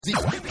Yes,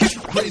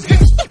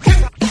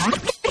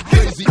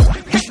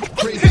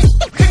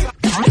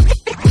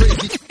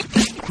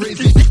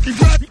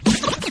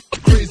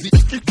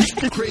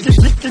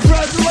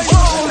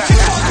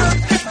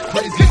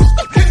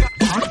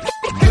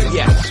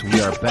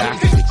 we are back.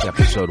 It's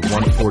episode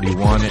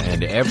 141,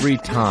 and every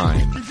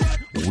time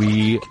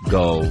we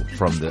go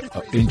from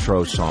the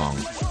intro song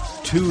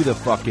to the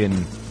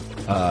fucking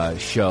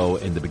show,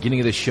 in the beginning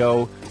of the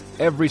show,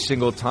 every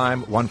single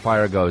time One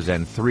Fire goes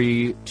in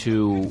 3,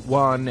 2,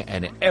 1,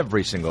 and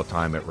every single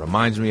time it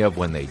reminds me of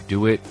when they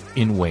do it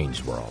in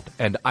Wayne's World.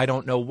 And I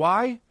don't know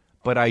why,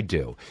 but I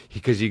do.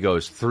 Because he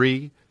goes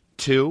 3,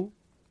 2,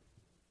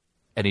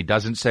 and he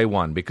doesn't say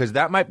 1, because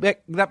that might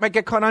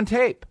get caught on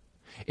tape.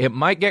 It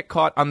might get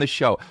caught on the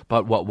show.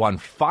 But what One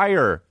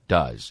Fire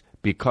does,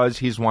 because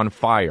he's One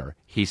Fire,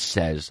 he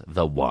says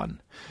the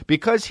 1.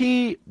 Because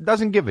he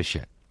doesn't give a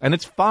shit. And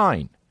it's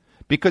fine.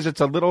 Because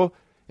it's a little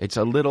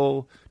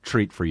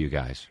treat for you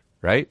guys,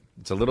 right?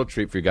 It's a little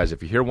treat for you guys.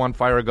 If you hear One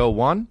Fire go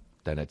 1,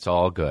 then it's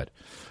all good.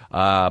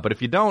 But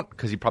if you don't,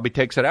 because he probably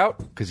takes it out,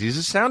 because he's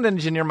a sound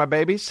engineer, my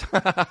babies,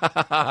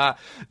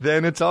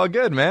 then it's all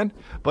good, man.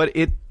 But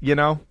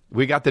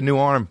we got the new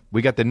arm.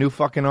 We got the new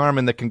fucking arm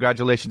in the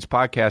Congratulations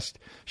podcast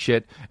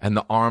shit, and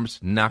the arm's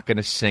not going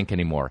to sink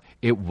anymore.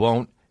 It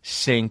won't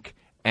sink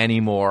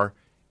anymore.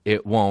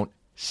 It won't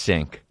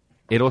sink.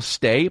 It'll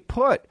stay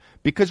put,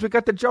 because we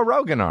got the Joe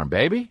Rogan arm,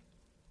 baby.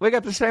 We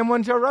got the same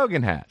one Joe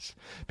Rogan has.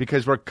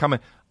 Because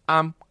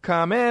I'm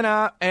coming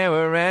up, and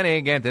we're ready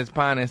to get this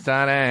party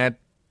started.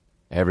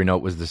 Every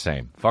note was the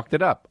same. Fucked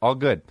it up. All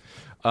good.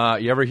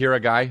 You ever hear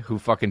a guy who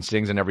fucking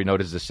sings and every note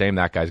is the same?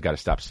 That guy's got to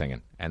stop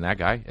singing. And that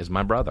guy is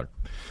my brother.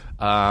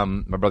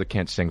 My brother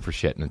can't sing for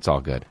shit, and it's all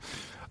good.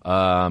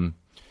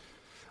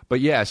 But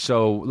yeah,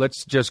 so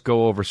let's just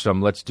go over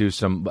let's do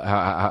some,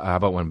 how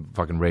about when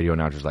fucking radio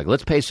announcers like,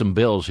 let's pay some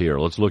bills here.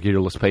 Let's look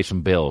here, let's pay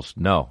some bills.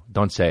 No,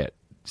 don't say it.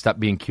 Stop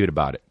being cute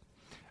about it.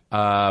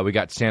 We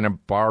got Santa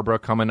Barbara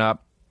coming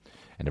up.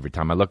 And every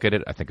time I look at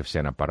it, I think of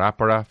Santa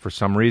Barbara for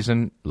some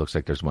reason. It looks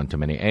like there's one too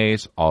many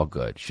A's. All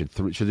good. Should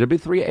there be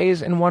 3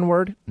 A's in one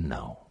word?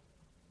 No.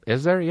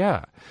 Is there?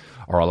 Yeah.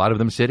 Are a lot of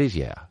them cities?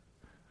 Yeah.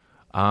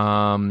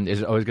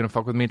 Is it always going to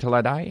fuck with me until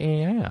I die?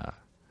 Yeah.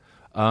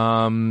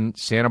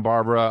 Santa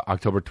Barbara,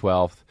 October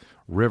 12th.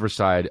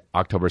 Riverside,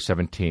 October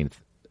 17th.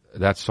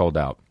 That's sold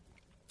out.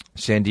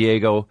 San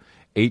Diego,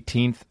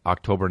 18th,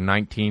 October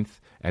 19th.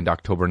 And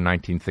October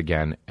 19th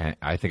again. And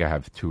I think I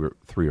have 2 or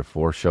 3 or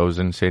 4 shows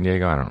in San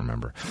Diego. I don't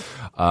remember.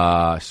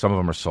 Some of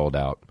them are sold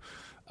out.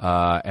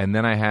 And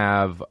then I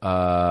have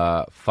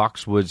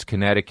Foxwoods,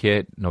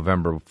 Connecticut,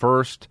 November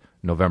 1st,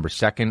 November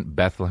 2nd,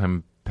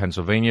 Bethlehem,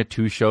 Pennsylvania,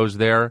 2 shows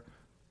there.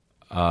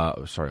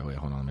 Sorry, wait,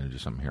 hold on. I'm going to do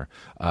something here.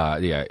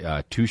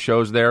 2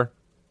 shows there.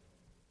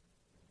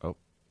 Oh,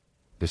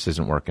 this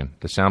isn't working.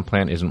 The sound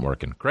plan isn't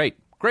working. Great.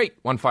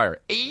 One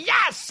Fire.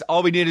 Yes!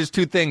 All we need is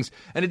 2 things.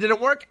 And it didn't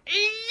work?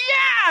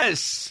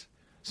 Yes!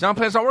 Sound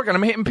plan's not working.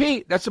 I'm hitting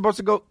P. That's supposed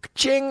to go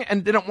ching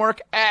and it didn't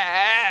work.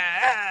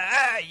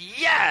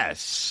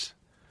 Yes!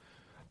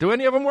 Do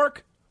any of them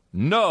work?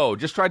 No.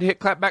 Just tried to hit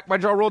clap back by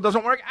jaw rule.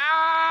 Doesn't work.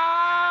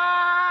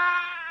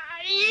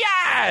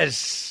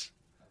 Yes!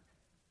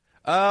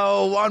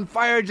 Oh, One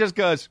Fire just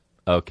goes,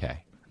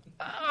 okay.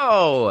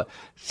 Oh,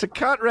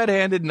 Sakat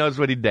red-handed knows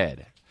what he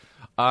did.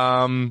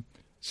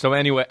 So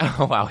anyway,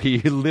 oh wow, he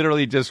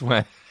literally just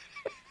went.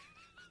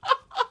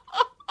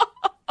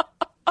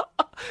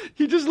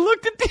 He just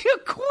looked at the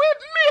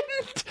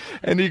equipment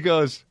and he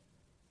goes,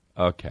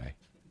 okay.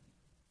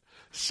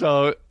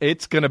 So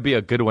it's going to be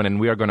a good one, and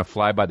we are going to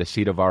fly by the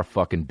seat of our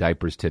fucking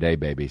diapers today,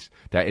 babies.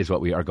 That is what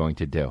we are going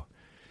to do.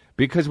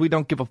 Because we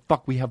don't give a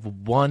fuck. We have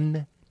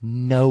 1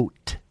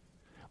 note.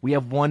 We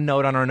have 1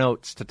 note on our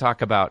notes to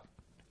talk about.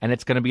 And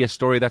it's going to be a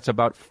story that's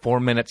about 4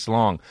 minutes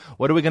long.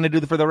 What are we going to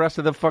do for the rest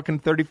of the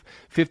fucking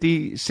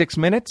 56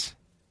 minutes?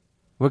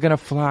 We're going to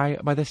fly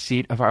by the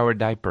seat of our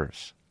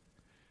diapers.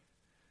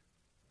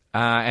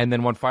 And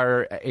then One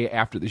Fire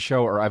after the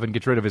show, or Ivan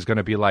Gets Rid Of, is going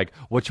to be like,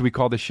 what should we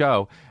call the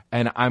show?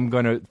 And I'm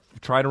going to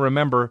try to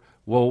remember,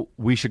 well,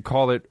 we should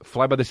call it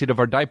Fly by the Seat of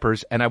Our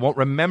Diapers. And I won't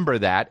remember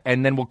that.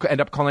 And then we'll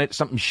end up calling it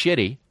something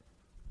shitty.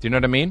 Do you know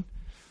what I mean?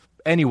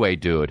 Anyway,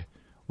 dude,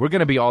 we're going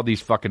to be all these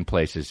fucking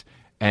places.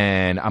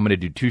 And I'm going to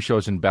do 2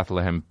 shows in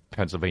Bethlehem,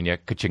 Pennsylvania,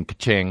 ka-ching,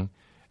 ka-ching,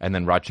 and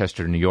then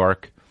Rochester, New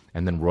York,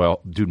 and then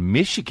Dude,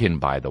 Michigan,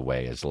 by the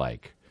way, is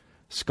like,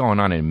 what's going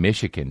on in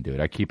Michigan,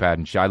 dude? I keep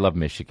adding, I love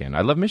Michigan.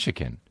 I love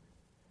Michigan.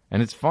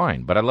 And it's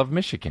fine, but I love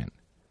Michigan.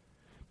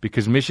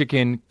 Because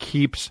Michigan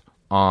keeps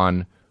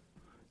on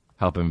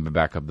helping me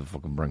back up the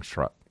fucking Brinks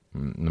truck.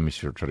 Let me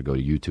try to go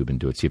to YouTube and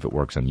do it, see if it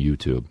works on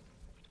YouTube.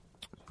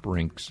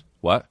 Brinks.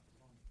 What?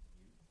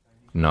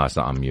 No, it's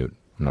not on mute.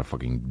 I'm not a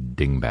fucking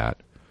dingbat.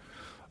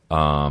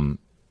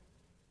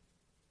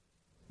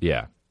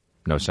 Yeah,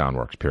 no sound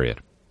works, period.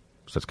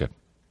 So that's good.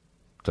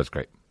 So that's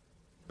great.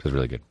 That's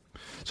really good.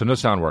 So no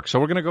sound works. So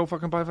we're going to go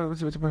fucking buy.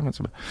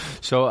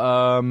 So,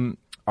 all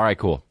right,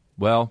 cool.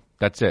 Well,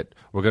 that's it.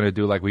 We're going to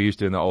do like we used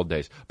to in the old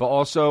days. But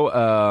also,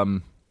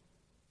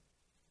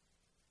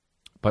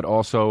 but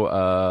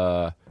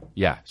also,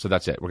 yeah, so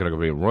that's it. We're going to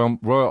go to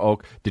Royal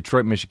Oak,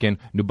 Detroit, Michigan,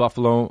 New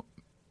Buffalo,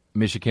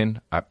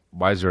 Michigan.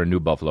 Why is there a New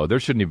Buffalo? There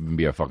shouldn't even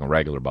be a fucking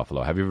regular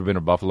Buffalo. Have you ever been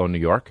to Buffalo, New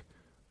York?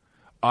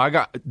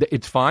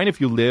 It's fine if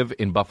you live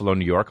in Buffalo,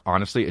 New York.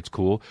 Honestly, it's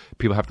cool.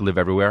 People have to live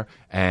everywhere,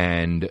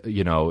 and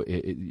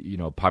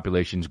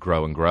populations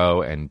grow and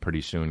grow, and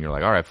pretty soon you're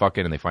like, all right, fuck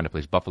it, and they find a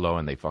place, Buffalo,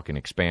 and they fucking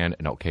expand,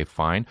 and okay,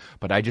 fine.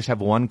 But I just have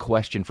one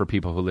question for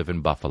people who live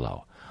in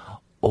Buffalo: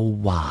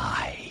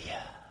 why?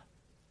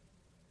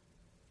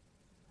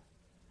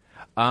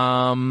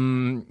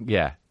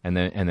 Yeah, and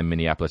then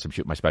Minneapolis. I'm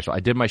shooting my special.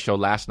 I did my show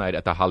last night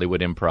at the Hollywood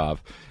Improv,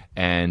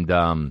 and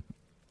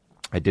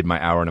I did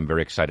my hour, and I'm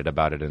very excited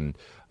about it. And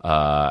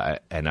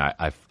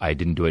I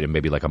didn't do it in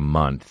maybe like a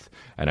month,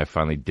 and I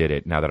finally did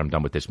it. Now that I'm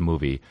done with this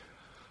movie,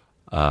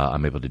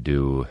 I'm able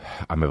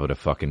to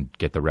fucking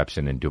get the reps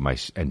in and do my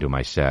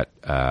set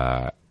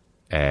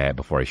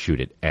before I shoot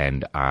it.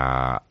 And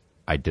I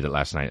did it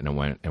last night, and it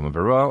went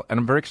very well. And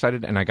I'm very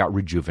excited, and I got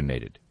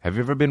rejuvenated. Have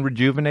you ever been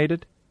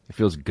rejuvenated? It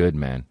feels good,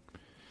 man.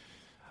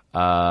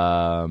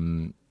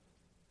 One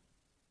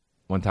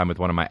time with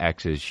one of my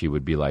exes, she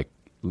would be like,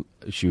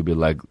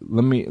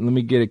 let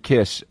me get a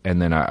kiss,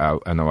 and then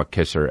I'll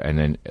kiss her, and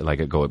then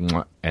like I go,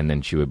 and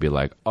then she would be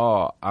like,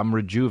 oh, I'm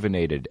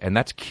rejuvenated, and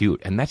that's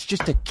cute, and that's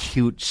just a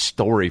cute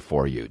story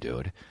for you,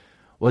 dude.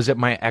 Was it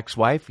my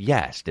ex-wife?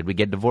 Yes. Did we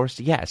get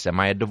divorced? Yes. Am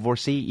I a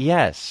divorcee?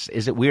 Yes.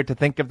 Is it weird to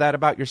think of that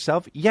about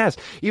yourself? Yes.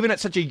 Even at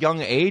such a young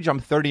age, I'm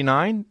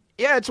 39.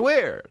 Yeah, it's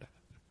weird,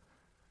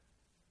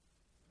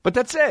 but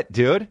that's it,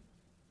 dude.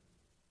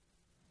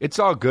 It's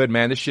all good,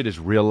 man. This shit is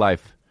real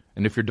life,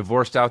 and if you're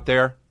divorced out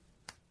there,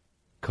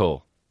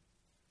 cool.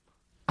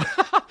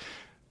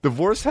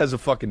 Divorce has a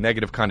fucking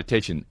negative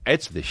connotation.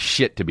 It's the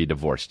shit to be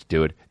divorced,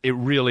 dude. It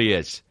really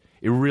is.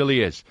 It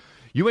really is.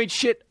 You ain't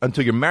shit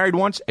until you're married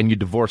once and you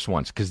divorce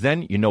once, because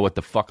then you know what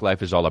the fuck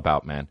life is all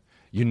about, man.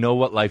 You know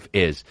what life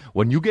is.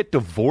 When you get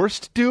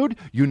divorced, dude,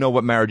 you know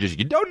what marriage is.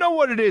 You don't know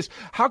what it is.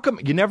 How come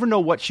you never know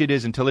what shit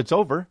is until it's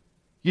over?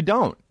 You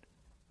don't.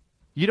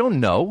 You don't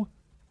know.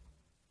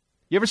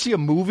 You ever see a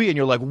movie and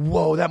you're like,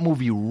 whoa, that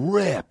movie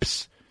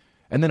rips.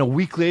 And then a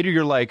week later,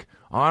 you're like,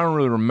 oh, I don't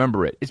really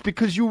remember it. It's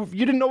because you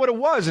didn't know what it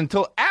was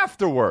until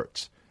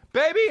afterwards.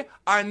 Baby,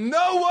 I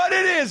know what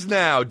it is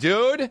now,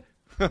 dude.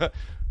 What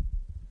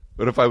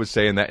if I was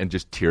saying that and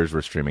just tears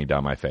were streaming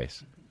down my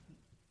face?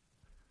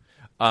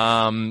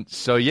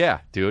 So,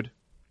 yeah, dude.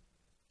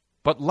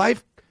 But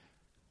life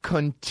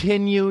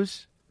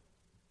continues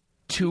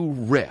to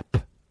rip,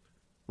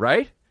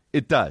 right?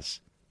 It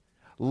does.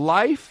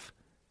 Life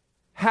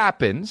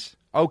happens.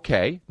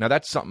 Okay, now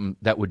that's something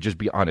that would just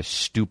be on a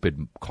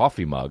stupid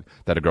coffee mug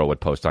that a girl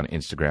would post on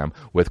Instagram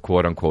with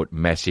quote-unquote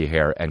messy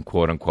hair and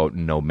quote-unquote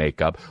no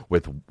makeup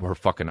with her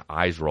fucking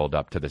eyes rolled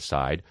up to the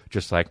side,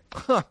 just like,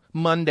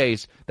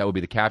 Mondays. That would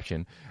be the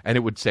caption. And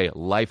it would say,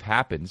 life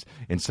happens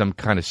in some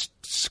kind of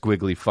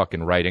squiggly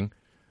fucking writing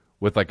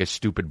with like a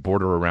stupid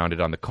border around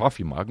it on the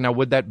coffee mug. Now,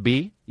 would that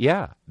be?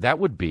 Yeah, that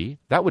would be.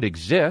 That would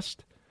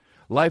exist.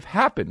 Life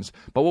happens.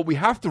 But what we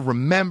have to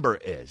remember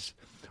is,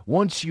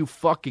 once you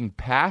fucking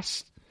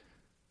pass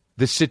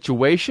the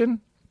situation,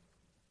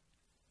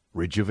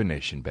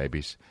 rejuvenation,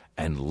 babies,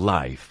 and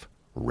life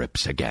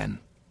rips again.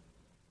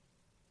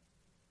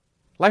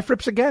 Life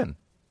rips again.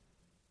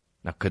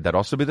 Now, could that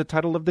also be the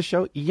title of the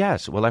show?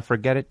 Yes. Will I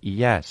forget it?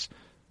 Yes.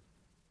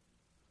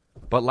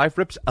 But life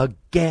rips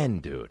again,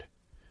 dude.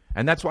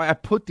 And that's why I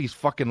put these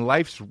fucking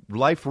life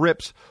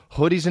rips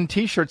hoodies and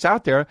T-shirts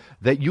out there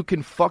that you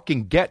can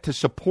fucking get to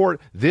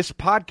support this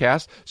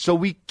podcast so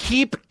we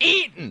keep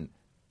eating.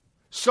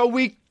 So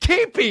we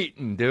keep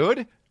eating,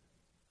 dude.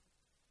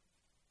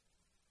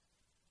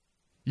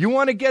 You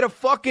want to get a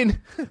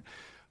fucking...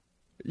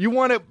 You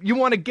want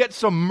to get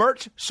some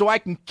merch so I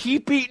can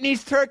keep eating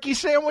these turkey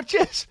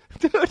sandwiches?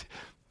 Dude.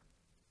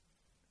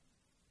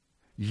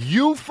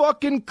 You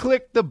fucking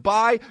click the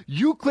buy.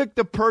 You click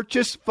the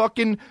purchase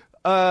fucking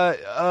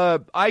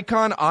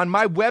icon on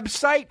my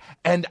website,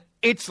 and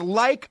it's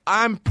like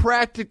I'm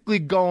practically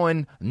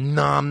going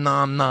nom,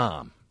 nom,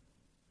 nom.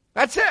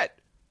 That's it.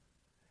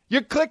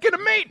 You're clicking a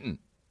meeting.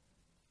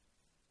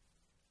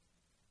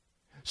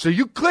 So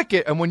you click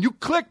it, and when you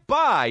click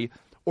buy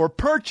or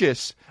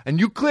purchase, and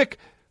you click,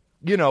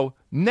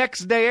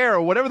 next day air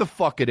or whatever the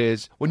fuck it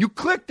is, when you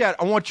click that,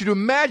 I want you to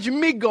imagine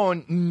me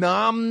going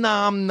nom,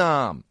 nom,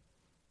 nom.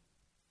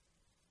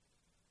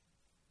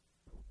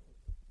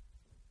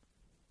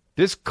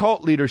 This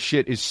cult leader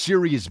shit is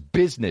serious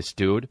business,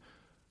 dude.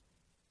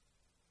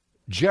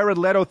 Jared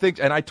Leto thinks,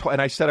 and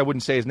I said I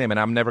wouldn't say his name, and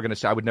I'm never going to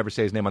say, I would never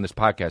say his name on this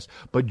podcast,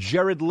 but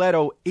Jared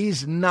Leto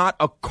is not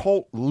a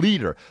cult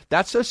leader.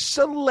 That's a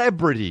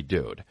celebrity,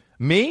 dude.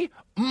 Me?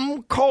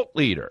 Cult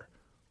leader.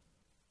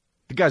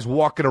 The guy's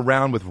walking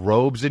around with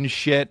robes and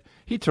shit.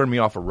 He turned me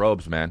off of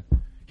robes, man.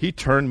 He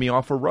turned me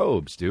off of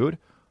robes, dude.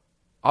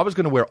 I was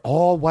going to wear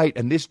all white,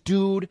 and this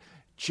dude,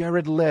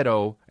 Jared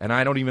Leto, and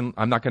I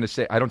don't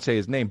say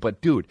his name,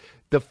 but dude,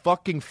 the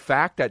fucking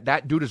fact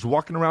that dude is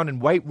walking around in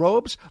white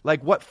robes,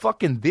 like what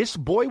fucking this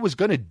boy was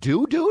going to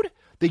do, dude?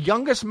 The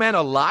youngest man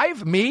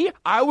alive? Me?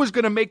 I was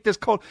going to make this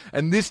cult.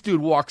 And this dude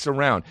walks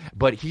around.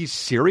 But he's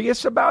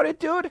serious about it,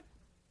 dude?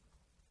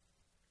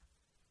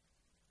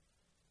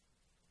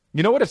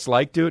 You know what it's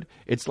like, dude?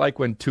 It's like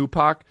when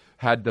Tupac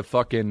had the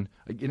fucking...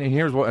 And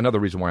here's another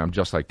reason why I'm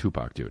just like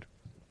Tupac, dude.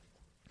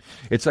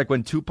 It's like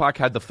when Tupac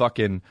had the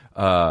fucking...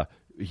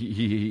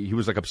 He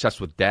was like obsessed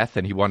with death,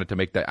 and he wanted to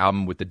make the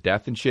album with the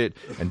death and shit,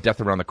 and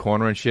death around the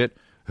corner and shit.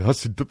 I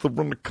see death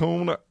around the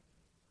corner.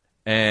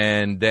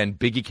 And then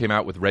Biggie came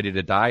out with Ready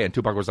to Die, and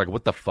Tupac was like,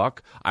 what the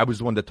fuck? I was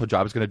the one that told you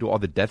I was going to do all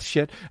the death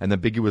shit. And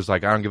then Biggie was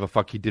like, I don't give a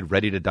fuck. He did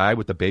Ready to Die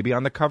with the baby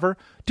on the cover.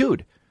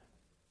 Dude,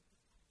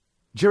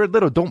 Jared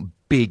Leto, don't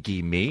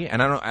Biggie me.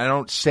 And I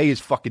don't say his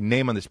fucking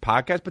name on this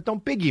podcast, but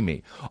don't Biggie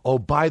me. Oh,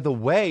 by the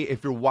way,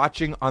 if you're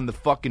watching on the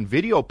fucking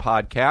video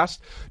podcast,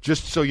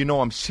 just so you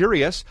know I'm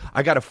serious,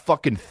 I got a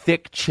fucking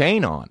thick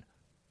chain on.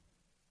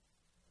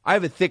 I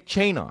have a thick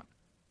chain on.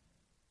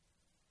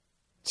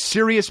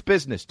 Serious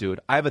business, dude.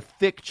 I have a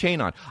thick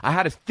chain on. I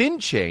had a thin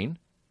chain,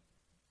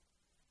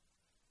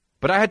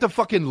 but I had to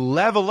fucking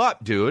level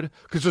up, dude,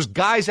 because there's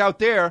guys out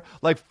there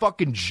like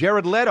fucking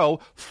Jared Leto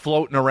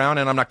floating around,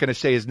 and I'm not going to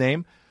say his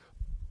name,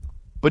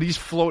 but he's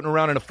floating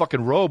around in a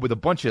fucking robe with a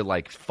bunch of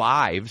like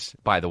fives,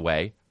 by the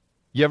way.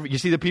 You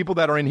see the people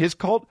that are in his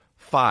cult?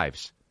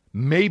 Fives.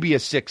 Maybe a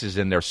six is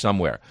in there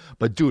somewhere.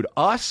 But, dude,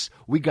 us,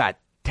 we got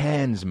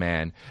tens,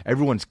 man.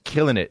 Everyone's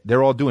killing it.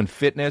 They're all doing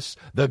fitness.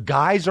 The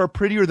guys are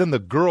prettier than the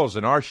girls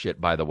in our shit,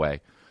 by the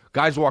way.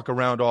 Guys walk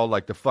around all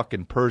like the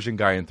fucking Persian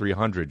guy in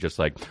 300, just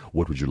like,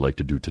 what would you like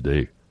to do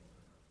today?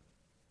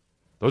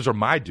 Those are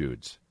my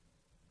dudes.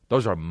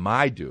 Those are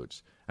my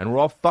dudes. And we're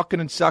all fucking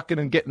and sucking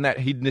and getting that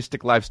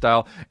hedonistic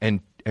lifestyle, and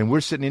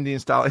we're sitting Indian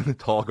style in the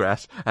tall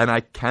grass, and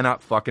I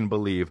cannot fucking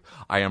believe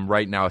I am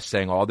right now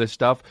saying all this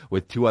stuff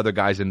with two other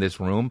guys in this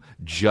room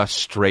just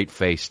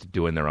straight-faced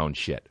doing their own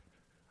shit.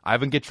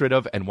 Ivan Gets Rid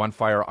Of and One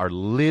Fire are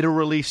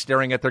literally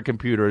staring at their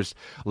computers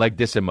like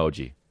this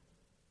emoji.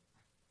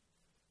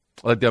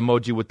 Like the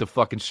emoji with the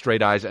fucking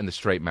straight eyes and the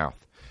straight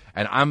mouth.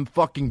 And I'm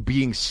fucking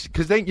being...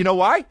 Because you know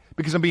why?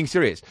 Because I'm being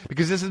serious.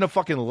 Because this isn't a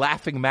fucking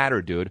laughing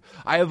matter, dude.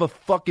 I have a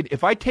fucking...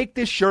 If I take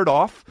this shirt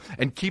off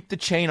and keep the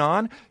chain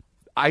on,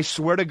 I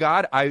swear to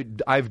God,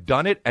 I've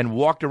done it and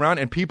walked around,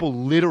 and people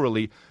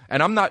literally...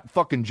 And I'm not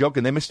fucking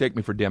joking. They mistake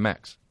me for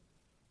DMX.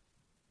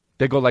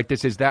 They go like,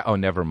 this is that. Oh,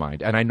 never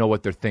mind. And I know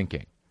what they're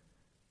thinking.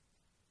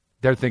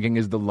 They're thinking,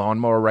 is the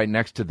lawnmower right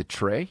next to the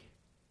tray?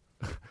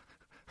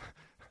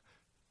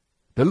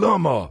 The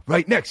lawnmower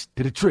right next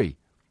to the tree.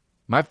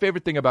 My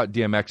favorite thing about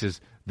DMX is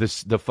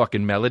the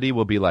fucking melody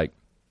will be like,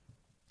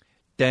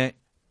 that'll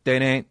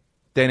be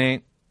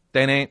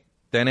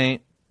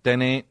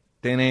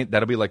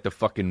like the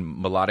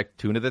fucking melodic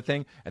tune of the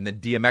thing, and then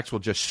DMX will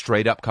just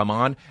straight up come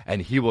on,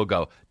 and he will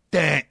go,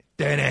 like,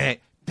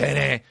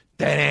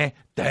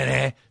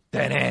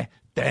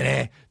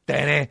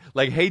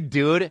 hey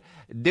dude,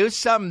 do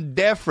something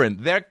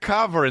different. They're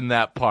covering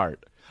that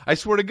part. I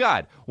swear to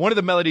God, one of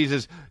the melodies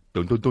is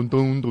and it'll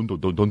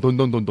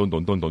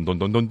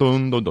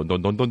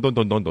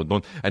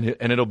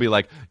be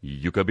like,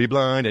 you could be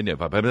blind and you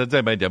could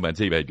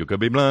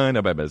be blind.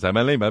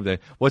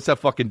 What's that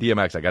fucking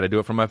DMX? I got to do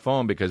it from my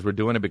phone because we're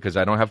doing it because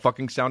I don't have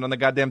fucking sound on the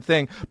goddamn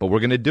thing, but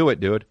we're gonna do it,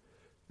 dude.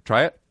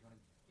 Try it.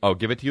 Oh,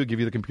 give it to you. Give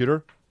you the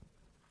computer.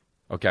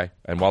 Okay.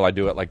 And while I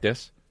do it like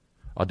this,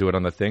 I'll do it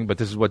on the thing. But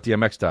this is what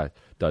DMX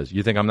does.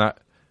 You think I'm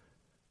not?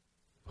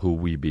 Who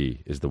We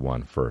Be is the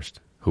one first.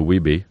 Who We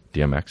Be,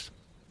 DMX.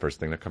 First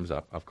thing that comes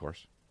up, of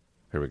course.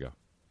 Here we go.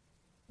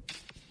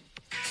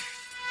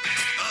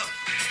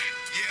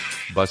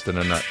 Busting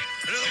a nut.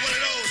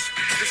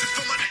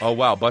 Oh,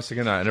 wow, busting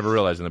a nut. I never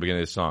realized in the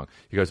beginning of the song.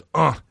 He goes,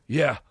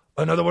 yeah,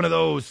 another one of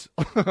those.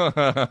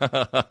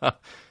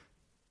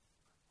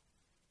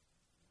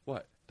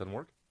 What? Doesn't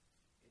work?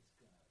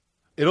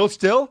 It'll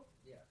still?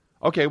 Yeah.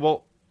 Okay,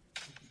 well,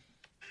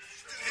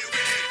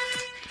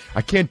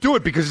 I can't do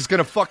it because it's going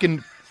to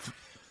fucking...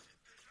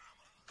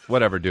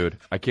 Whatever, dude.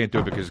 I can't do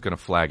it because it's going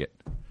to flag it.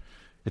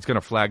 It's going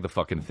to flag the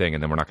fucking thing,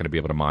 and then we're not going to be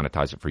able to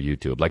monetize it for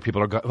YouTube. Like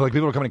people are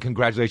coming to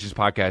Congratulations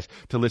Podcast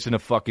to listen to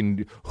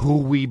fucking Who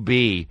We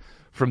Be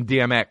from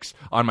DMX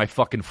on my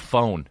fucking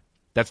phone.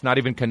 That's not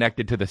even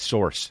connected to the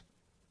source.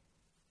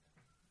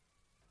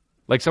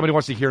 Like somebody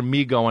wants to hear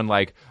me going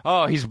like,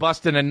 oh, he's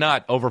busting a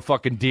nut over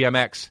fucking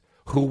DMX.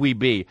 Who We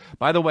Be.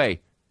 By the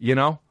way, you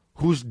know,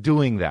 who's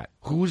doing that?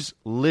 Who's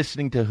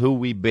listening to Who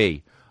We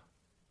Be?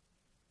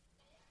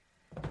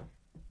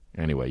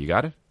 Anyway, you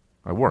got it?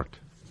 I worked.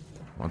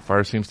 One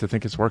Fire seems to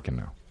think it's working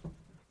now.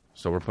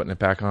 So we're putting it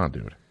back on,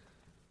 dude.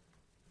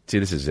 See,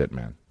 this is it,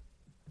 man.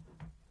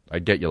 I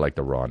get you like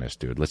the rawness,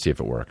 dude. Let's see if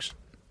it works.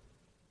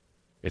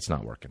 It's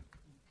not working.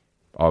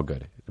 All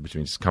good. Which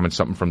means it's coming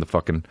something from the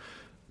fucking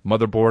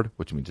motherboard,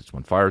 which means it's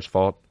One Fire's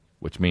fault,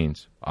 which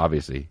means,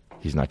 obviously,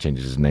 he's not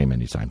changing his name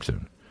anytime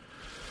soon.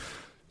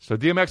 So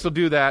DMX will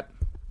do that.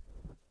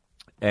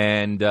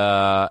 And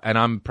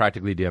I'm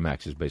practically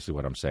DMX is basically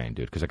what I'm saying,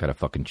 dude, because I got a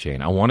fucking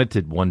chain. I wanted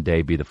to one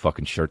day be the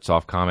fucking shirts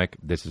off comic.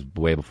 This is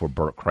way before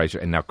Bert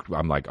Kreischer. And now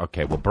I'm like,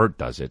 okay, well, Bert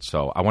does it.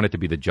 So I wanted to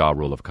be the Ja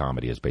Rule of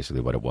comedy is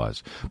basically what it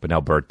was. But now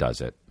Bert does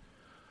it.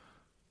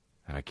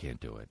 And I can't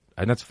do it.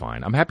 And that's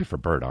fine. I'm happy for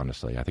Bert,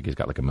 honestly. I think he's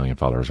got like 1 million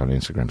followers on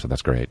Instagram, so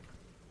that's great.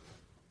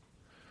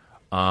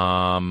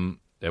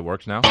 It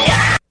works now?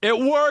 It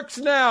works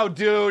now,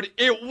 dude.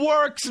 It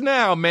works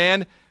now,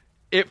 man.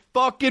 It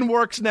fucking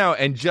works now.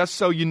 And just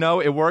so you know,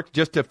 it works,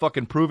 just to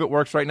fucking prove it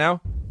works right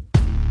now.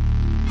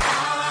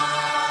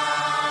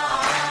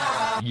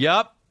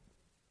 Yup.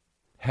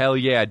 Hell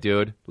yeah,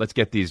 dude. Let's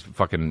get these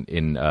fucking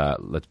in,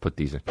 let's put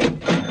these in.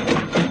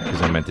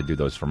 Because I meant to do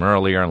those from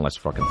earlier, and let's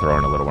fucking throw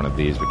in a little one of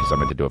these because I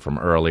meant to do it from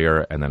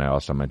earlier, and then I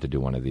also meant to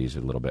do one of these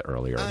a little bit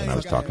earlier when I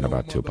was talking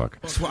about Tupac.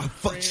 So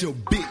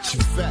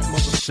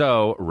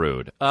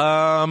rude.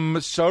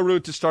 So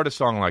rude to start a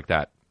song like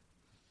that.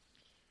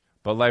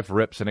 But life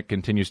rips and it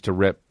continues to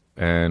rip,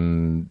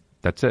 and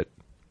that's it.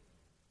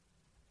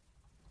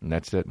 And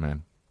that's it,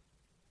 man.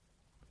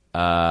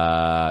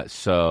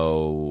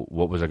 So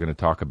what was I going to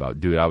talk about?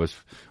 Dude,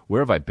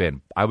 where have I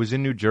been? I was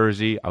in New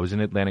Jersey. I was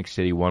in Atlantic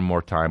City one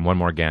more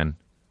again.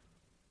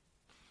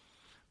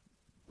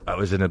 I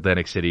was in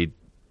Atlantic City,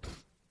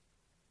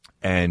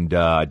 and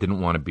I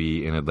didn't want to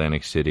be in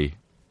Atlantic City,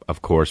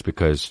 of course,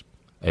 because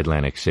it's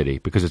Atlantic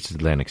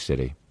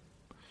City.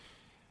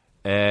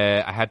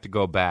 I had to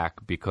go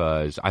back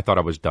because I thought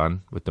I was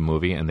done with the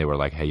movie, and they were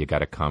like, hey, you got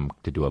to come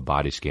to do a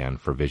body scan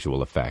for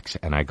visual effects.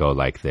 And I go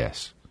like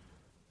this.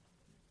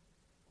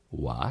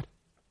 What?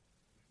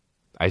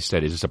 I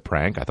said, is this a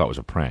prank? I thought it was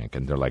a prank.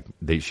 And they're like,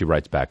 she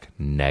writes back,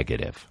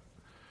 negative.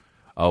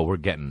 Oh, we're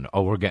getting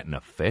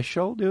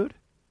official, dude?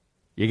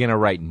 You're going to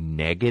write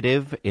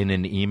negative in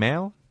an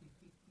email?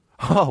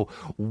 Oh,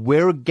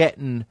 we're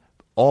getting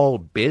all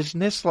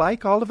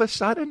business-like all of a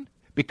sudden?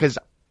 Because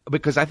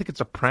I think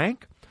it's a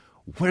prank?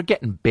 We're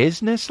getting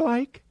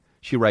business-like?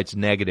 She writes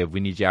negative. We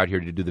need you out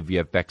here to do the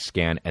VFX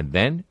scan. And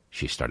then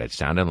she started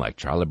sounding like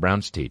Charlie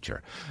Brown's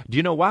teacher. Do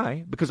you know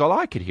why? Because all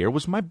I could hear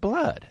was my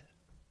blood.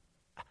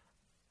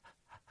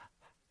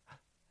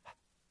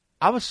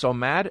 I was so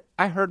mad,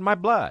 I heard my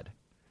blood.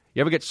 You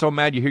ever get so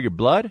mad you hear your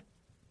blood?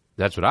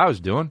 That's what I was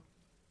doing.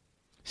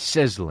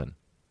 Sizzling.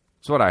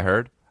 That's what I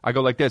heard. I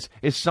go like this.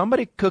 Is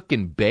somebody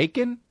cooking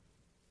bacon?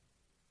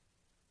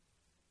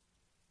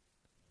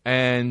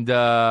 And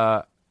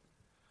so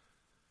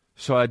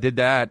I did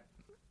that.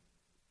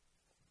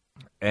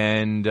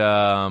 And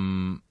I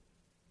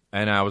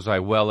was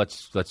like, well,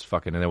 let's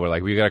fucking. And they were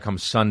like, we got to come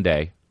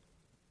Sunday.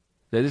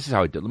 This is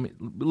how I did. A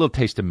little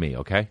taste of me,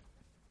 okay?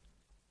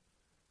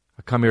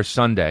 I come here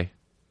Sunday.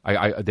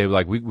 They were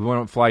like, we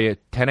want to fly you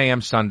 10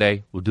 a.m.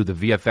 Sunday. We'll do the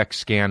VFX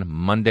scan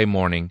Monday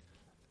morning,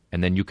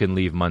 and then you can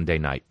leave Monday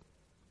night.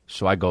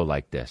 So I go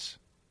like this.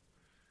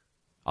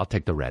 I'll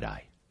take the red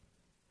eye.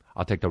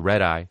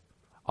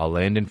 I'll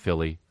land in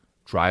Philly,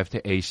 drive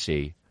to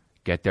AC,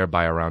 get there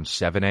by around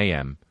 7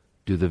 a.m.,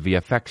 do the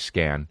VFX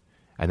scan,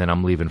 and then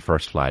I'm leaving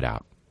first flight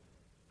out.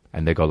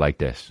 And they go like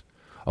this.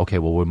 Okay,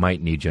 well, we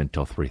might need you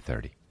until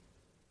 3:30.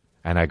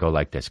 And I go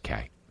like this,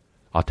 Kay.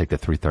 I'll take the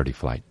 3:30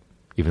 flight,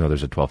 even though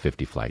there's a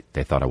 12:50 flight.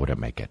 They thought I wouldn't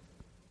make it.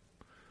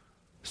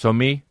 So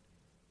me,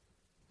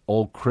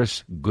 old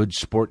Chris Good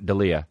Sport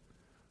D'Elia,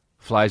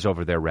 flies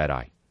over there red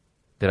eye.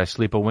 Did I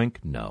sleep a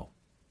wink? No.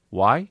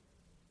 Why?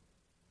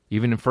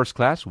 Even in first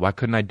class, why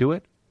couldn't I do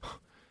it?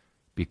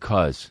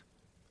 Because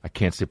I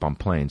can't sleep on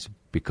planes,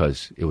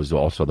 because it was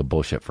also the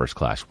bullshit first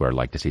class where,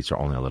 like, the seats are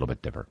only a little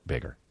bit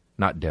bigger.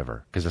 Not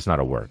diver, because that's not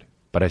a word.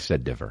 But I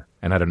said diver,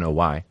 and I don't know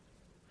why.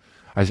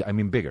 I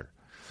mean bigger.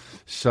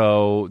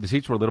 So the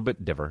seats were a little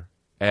bit diver,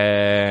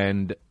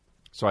 and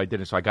so I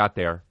didn't. So I got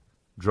there,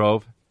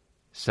 drove,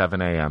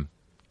 7 a.m.,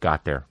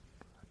 got there.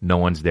 No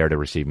one's there to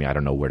receive me. I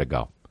don't know where to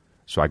go.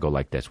 So I go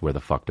like this. Where the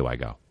fuck do I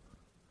go?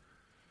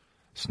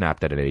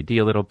 Snapped at an AD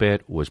a little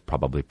bit, was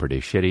probably pretty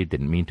shitty,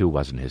 didn't mean to,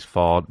 wasn't his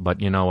fault,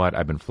 but you know what,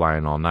 I've been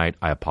flying all night,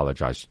 I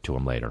apologized to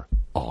him later.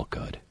 All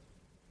good.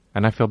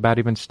 And I feel bad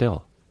even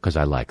still, because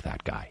I like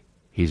that guy.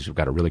 He's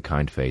got a really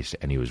kind face,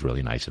 and he was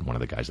really nice, and one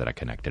of the guys that I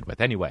connected with.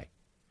 Anyway,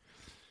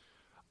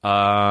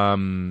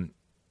 do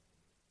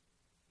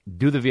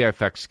the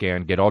VFX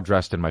scan, get all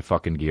dressed in my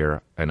fucking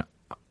gear, and,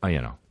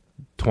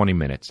 20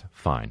 minutes,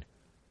 fine.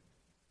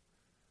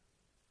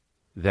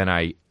 Then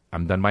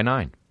I'm done by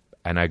 9.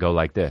 And I go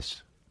like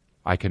this.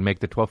 I can make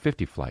the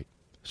 12:50 flight.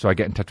 So I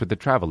get in touch with the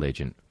travel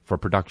agent for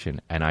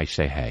production, and I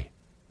say, hey,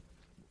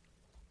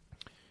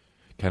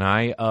 can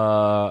I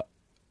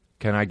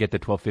get the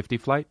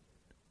 12:50 flight?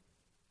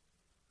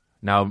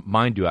 Now,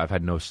 mind you, I've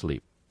had no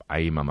sleep.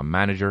 I email my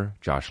manager,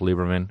 Josh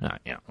Lieberman.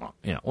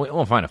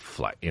 We'll find a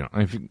flight.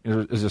 If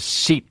there's a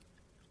seat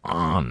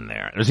on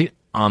there. There's a seat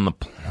on the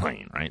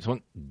plane, right? So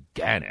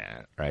get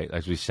it, right?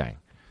 That's what he's saying.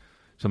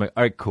 So I'm like,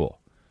 all right,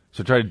 cool.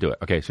 So try to do it.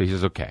 Okay, so he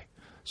says, okay.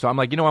 So I'm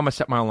like, I'm going to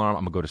set my alarm.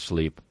 I'm going to go to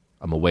sleep.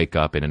 I'm going to wake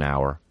up in an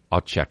hour.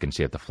 I'll check and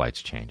see if the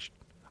flight's changed.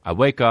 I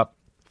wake up.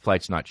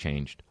 Flight's not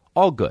changed.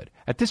 All good.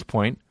 At this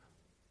point,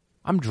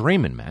 I'm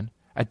dreaming, man.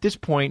 At this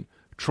point,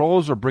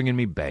 trolls are bringing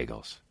me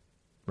bagels,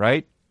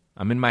 right?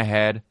 I'm in my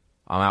head.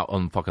 I'm out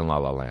on fucking La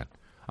La Land.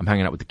 I'm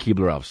hanging out with the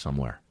Keebler elves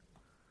somewhere.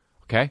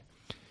 Okay?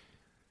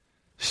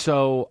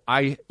 So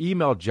I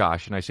emailed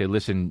Josh, and I say,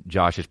 listen,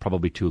 Josh, it's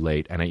probably too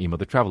late. And I emailed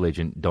the travel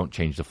agent, don't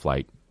change the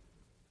flight.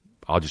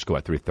 I'll just go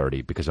at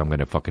 3:30 because I'm going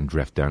to fucking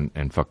drift down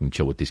and fucking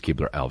chill with these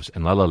Keebler elves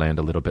and La La Land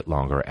a little bit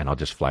longer, and I'll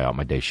just fly out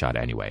my day shot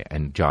anyway.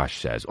 And Josh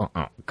says, look,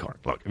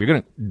 if you're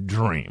going to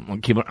dream,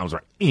 Keebler elves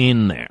are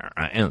in there.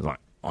 And it's like,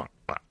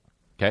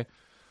 okay?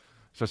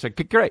 So I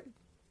said, great.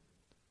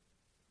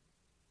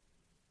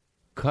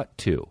 Cut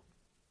to.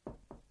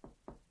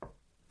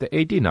 The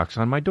AD knocks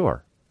on my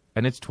door,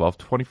 and it's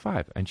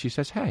 12:25, and she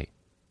says, hey,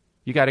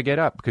 you got to get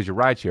up because your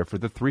ride's here for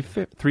the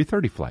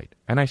 3:30 flight.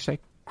 And I say,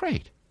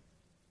 great.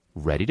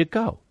 Ready to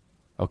go.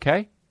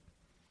 Okay?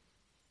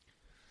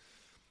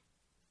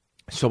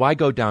 So I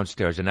go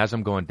downstairs, and as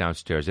I'm going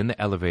downstairs in the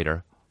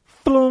elevator,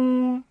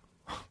 floong,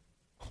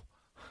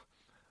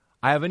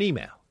 I have an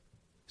email.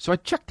 So I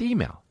check the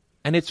email,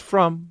 and it's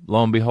from,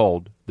 lo and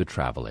behold, the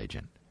travel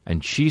agent.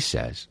 And she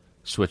says,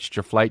 switched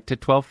your flight to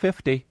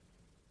 12:50.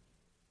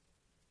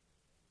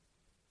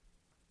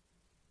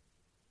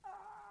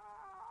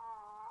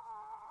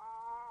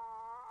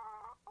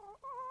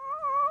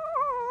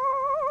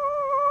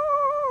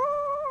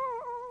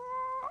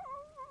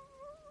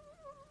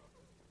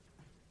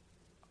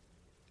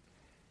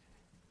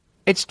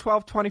 It's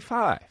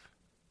 12:25.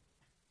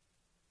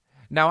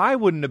 Now, I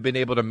wouldn't have been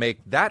able to make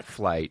that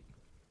flight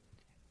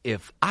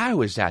if I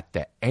was at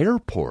the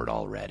airport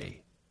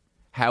already.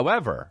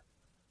 However,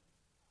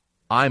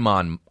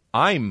 I'm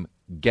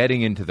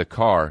getting into the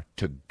car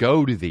to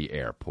go to the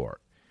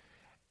airport,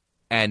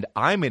 and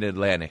I'm in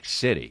Atlantic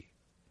City,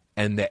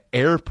 and the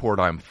airport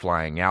I'm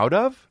flying out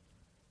of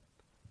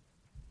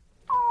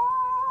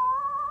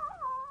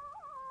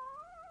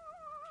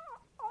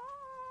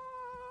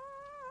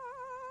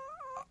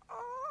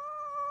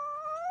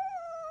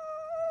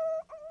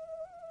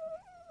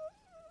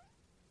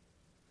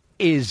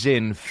is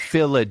in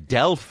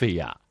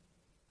Philadelphia.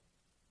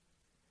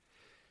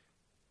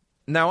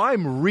 Now,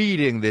 I'm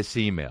reading this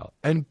email,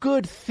 and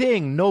good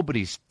thing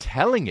nobody's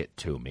telling it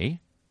to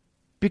me,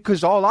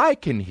 because all I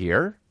can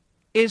hear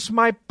is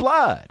my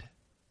blood.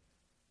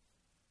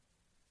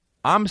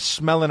 I'm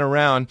smelling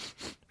around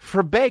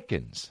for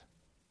bacons.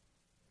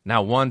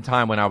 Now, one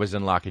time when I was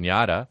in La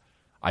Cañada,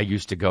 I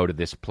used to go to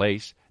this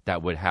place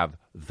that would have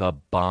the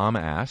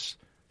bomb-ass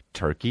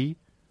turkey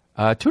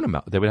tuna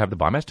melt. They would have the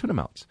bomb-ass tuna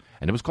melts.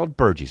 And it was called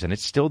Burgie's, and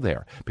it's still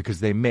there because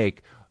they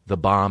make the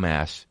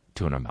bomb-ass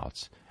tuna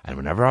melts. And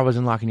whenever I was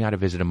in La Cañada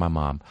visiting my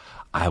mom,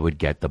 I would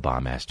get the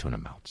bomb-ass tuna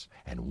melts.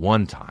 And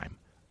one time,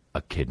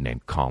 a kid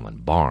named Colin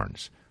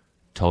Barnes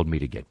told me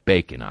to get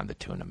bacon on the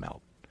tuna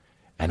melt.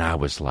 And I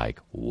was like,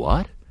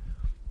 what?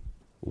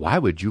 Why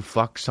would you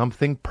fuck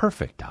something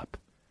perfect up?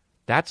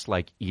 That's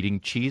like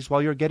eating cheese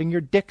while you're getting your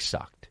dick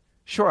sucked.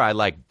 Sure, I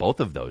like both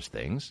of those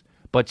things,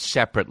 but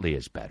separately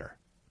is better.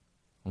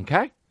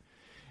 Okay?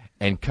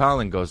 And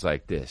Colin goes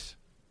like this,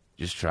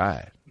 just try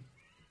it.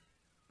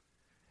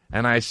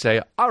 And I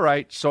say, all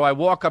right. So I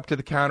walk up to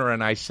the counter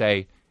and I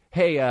say,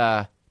 hey,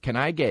 can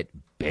I get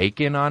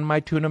bacon on my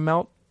tuna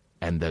melt?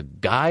 And the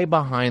guy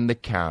behind the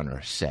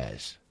counter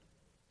says,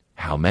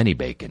 how many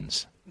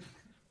bacons?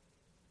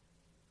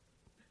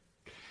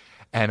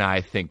 And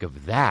I think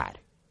of that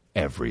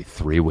every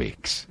 3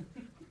 weeks.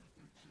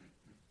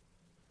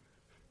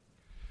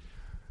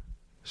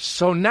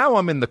 So now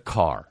I'm in the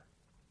car,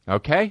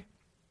 okay?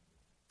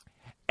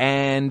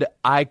 And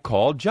I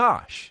call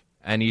Josh,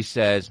 and he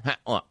says,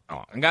 I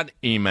got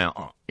the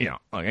email.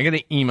 I got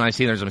the email. I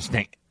see there's a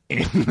mistake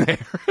in there.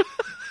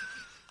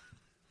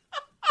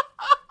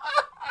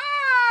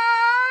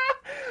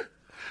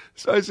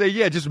 So I say,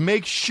 yeah, just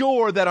make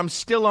sure that I'm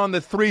still on the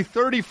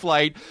 3:30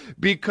 flight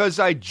because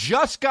I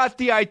just got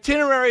the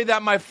itinerary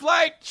that my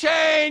flight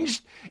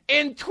changed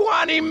in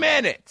 20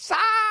 minutes.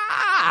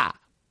 All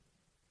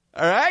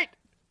right?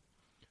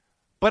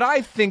 But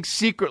I think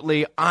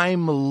secretly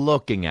I'm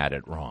looking at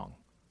it wrong.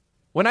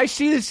 When I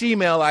see this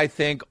email, I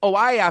think,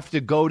 I have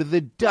to go to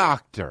the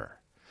doctor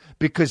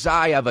because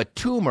I have a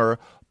tumor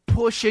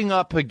pushing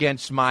up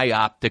against my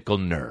optical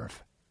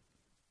nerve.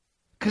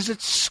 Because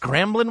it's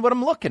scrambling what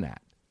I'm looking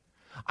at.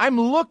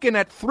 I'm looking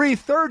at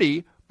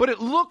 3:30, but it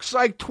looks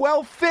like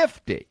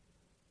 12:50.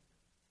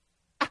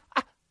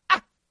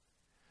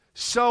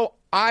 So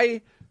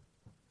I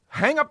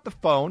hang up the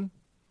phone.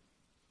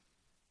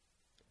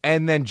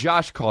 And then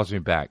Josh calls me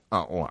back.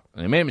 I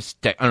made a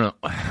mistake. I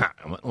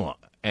don't know.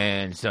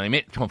 And so I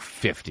made it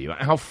 12:50.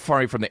 How far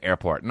are you from the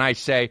airport? And I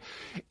say,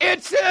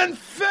 it's in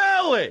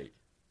Philly.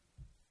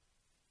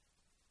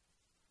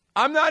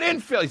 I'm not in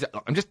Philly. He's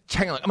like, I'm just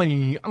checking. I'm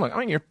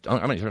on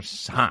your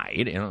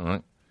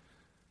side.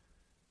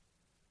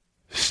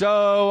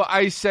 So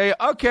I say,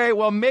 okay,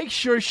 well, make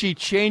sure she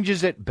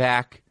changes it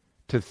back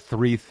to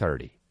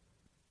 3:30.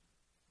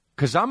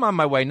 Because I'm on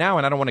my way now,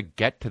 and I don't want to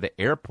get to the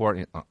airport.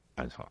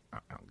 It's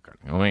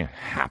going to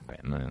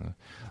happen.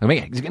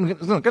 It's going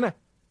to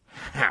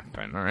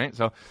happen. All right.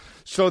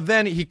 So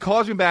then he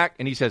calls me back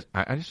and he says,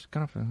 I just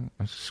kind of,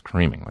 I'm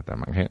screaming with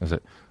them. Okay, is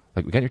it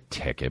like, we got your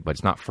ticket, but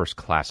it's not first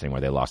class anymore.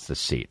 They lost the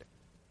seat.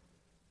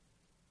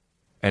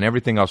 And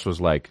everything else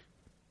was like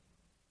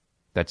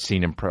that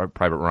scene in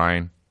Private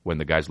Ryan when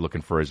the guy's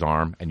looking for his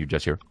arm and you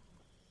just hear,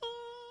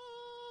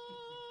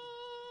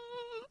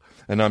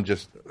 and I'm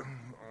just,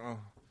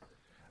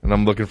 and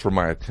I'm looking for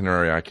my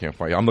itinerary. I can't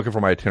find it. I'm looking for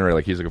my itinerary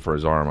like he's looking for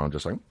his arm. I'm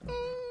just like,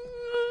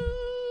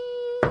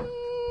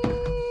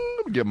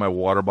 get my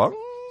water bottle.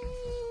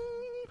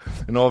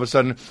 And all of a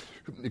sudden,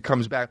 it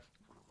comes back.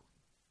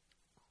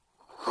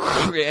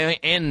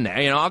 In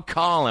there. I'll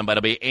call him, but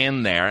it'll be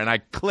in there. And I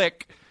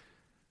click.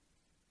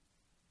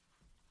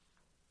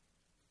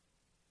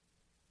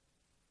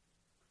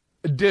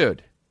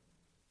 Dude,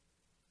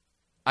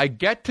 I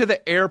get to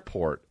the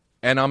airport,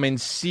 and I'm in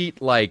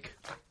seat like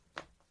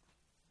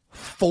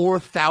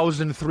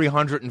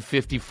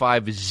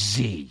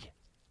 4,355Z.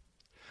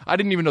 I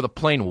didn't even know the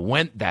plane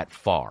went that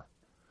far.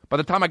 By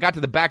the time I got to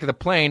the back of the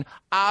plane,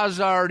 I was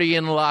already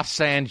in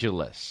Los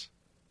Angeles.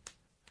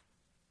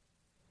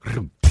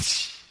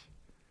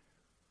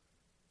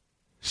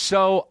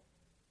 So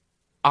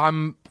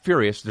I'm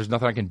furious. There's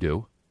nothing I can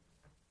do.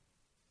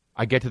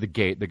 I get to the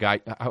gate. The guy,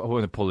 I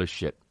want to pull this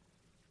shit.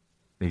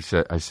 I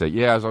said,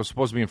 yeah, I was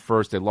supposed to be in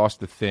first. They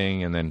lost the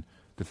thing, and then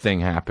the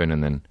thing happened,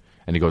 and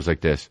he goes like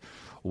this.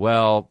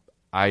 Well,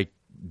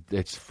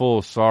 it's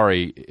full.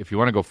 Sorry. If you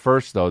want to go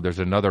first, though, there's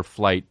another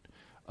flight.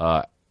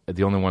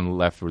 The only one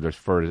left where there's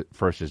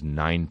first is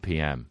 9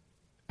 p.m.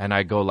 And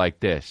I go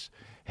like this.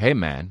 Hey,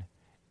 man,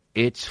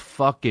 it's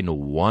fucking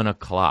 1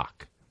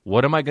 o'clock.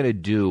 What am I going to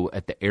do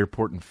at the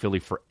airport in Philly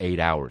for 8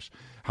 hours?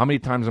 How many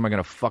times am I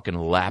going to fucking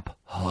lap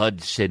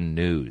Hudson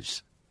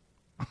News?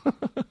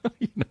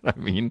 You know what I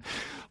mean?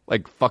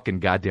 Like fucking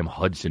goddamn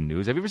Hudson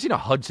News. Have you ever seen a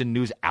Hudson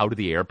News out of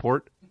the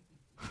airport?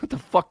 What the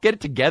fuck? Get it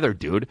together,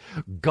 dude.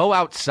 Go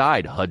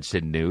outside,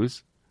 Hudson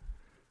News.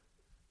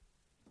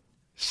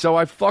 So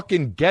I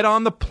fucking get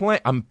on the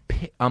plane.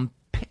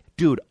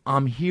 Dude,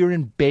 I'm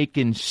hearing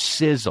bacon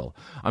sizzle.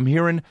 I'm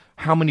hearing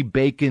how many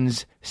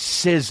bacons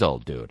sizzle,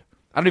 dude.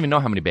 I don't even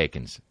know how many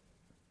bacons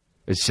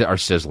are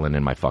sizzling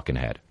in my fucking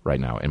head right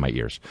now, in my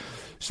ears.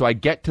 So I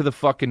get to the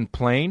fucking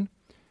plane,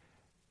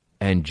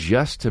 and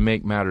just to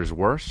make matters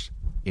worse,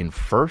 in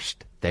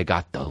first, they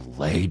got the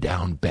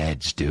lay-down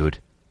beds, dude.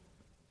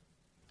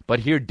 But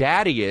here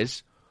Daddy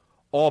is,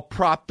 all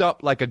propped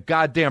up like a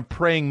goddamn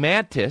praying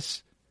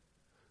mantis.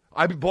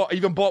 I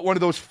even bought one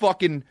of those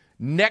fucking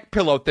neck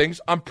pillow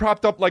things. I'm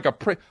propped up like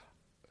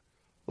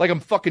I'm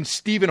fucking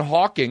Stephen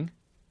Hawking,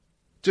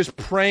 just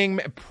praying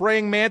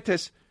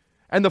mantis.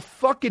 And the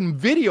fucking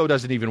video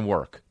doesn't even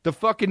work. The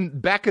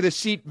fucking back of the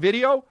seat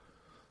video.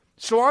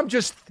 So I'm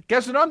just,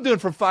 guess what I'm doing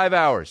for 5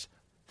 hours?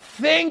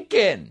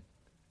 Thinking.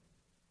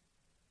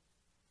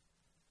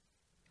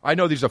 I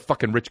know these are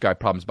fucking rich guy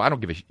problems, but I don't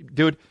give a shit.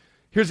 Dude,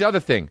 here's the other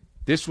thing.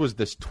 This was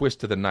this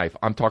twist to the knife.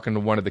 I'm talking to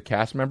one of the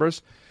cast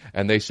members,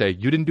 and they say,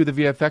 you didn't do the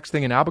VFX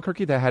thing in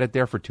Albuquerque? They had it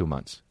there for 2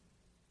 months.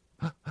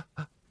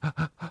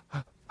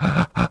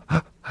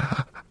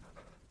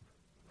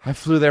 I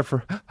flew there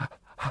for...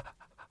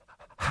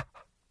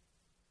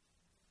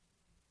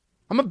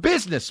 I'm a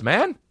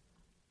businessman.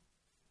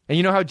 And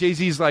you know how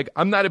Jay-Z's like,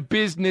 I'm not a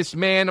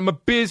businessman, I'm a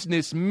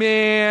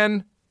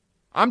businessman.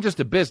 I'm just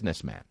a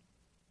businessman.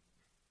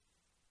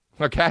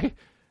 Okay?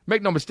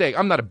 Make no mistake,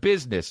 I'm not a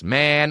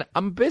businessman,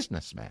 I'm a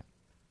businessman.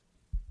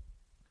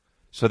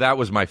 So that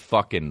was my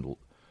fucking,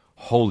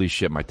 holy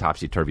shit, my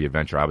topsy-turvy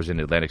adventure. I was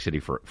in Atlantic City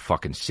for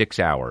fucking 6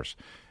 hours.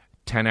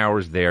 10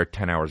 hours there,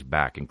 10 hours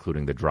back,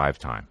 including the drive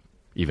time.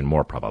 Even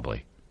more,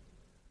 probably.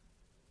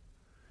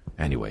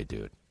 Anyway,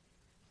 dude.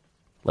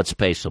 Let's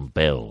pay some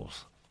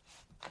bills.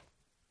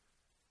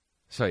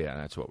 So, yeah,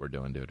 that's what we're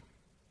doing, dude.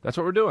 That's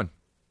what we're doing.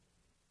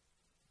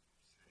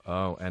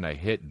 Oh, and I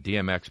hit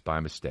DMX by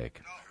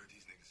mistake.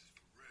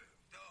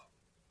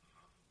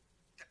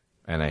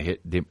 And I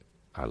hit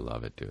I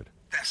love it, dude.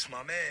 That's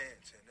my man.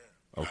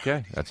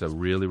 Okay, that's a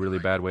really, really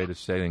bad way to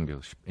say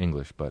English,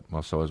 but,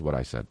 well, so is what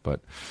I said.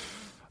 But,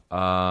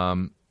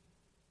 anyway,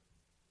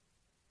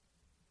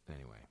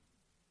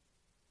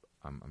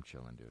 I'm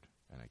chilling, dude,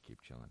 and I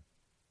keep chilling.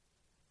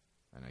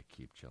 And I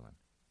keep chilling.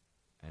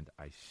 And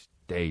I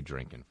stay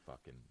drinking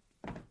fucking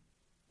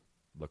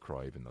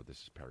LaCroix, even though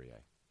this is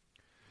Perrier.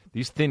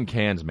 These thin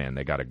cans, man,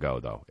 they gotta go,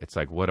 though. It's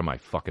like, what am I,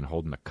 fucking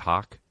holding a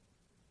cock?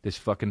 This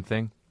fucking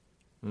thing?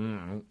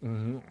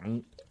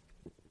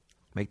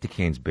 Make the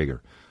cans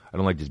bigger. I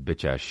don't like this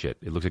bitch-ass shit.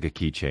 It looks like a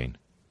keychain.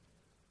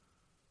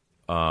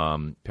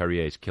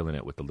 Perrier's killing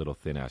it with the little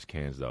thin-ass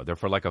cans, though. They're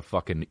for like a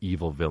fucking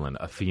evil villain,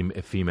 a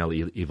female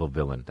evil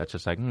villain. That's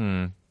just like,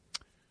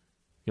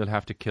 you'll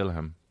have to kill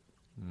him.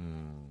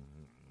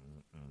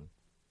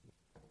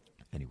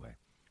 Anyway,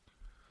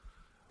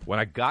 when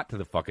I got to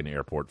the fucking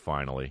airport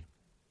finally,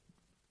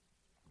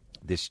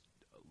 this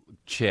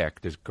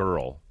chick, this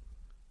girl,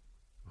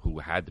 who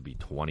had to be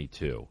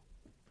 22,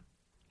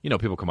 you know,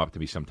 people come up to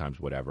me sometimes,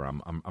 whatever.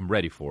 I'm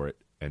ready for it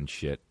and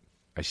shit.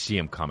 I see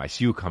him come. I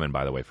see you coming,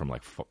 by the way, from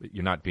like,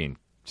 you're not being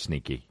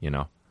sneaky, you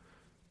know.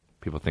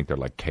 People think they're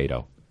like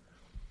Cato.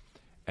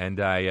 And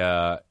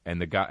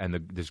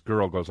this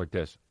girl goes like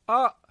this,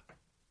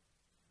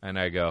 and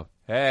I go,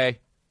 hey,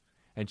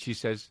 and she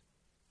says,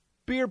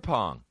 beer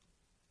pong,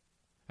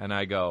 and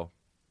I go,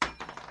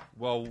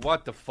 well,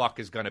 what the fuck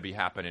is going to be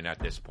happening at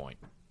this point?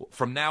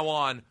 From now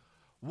on,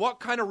 what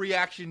kind of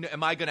reaction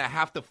am I going to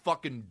have to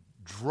fucking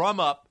drum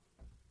up?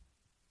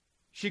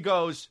 She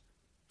goes,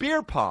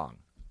 beer pong,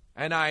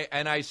 and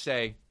I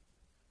say,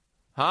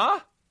 huh?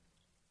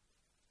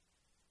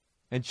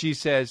 And she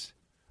says,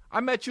 I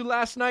met you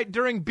last night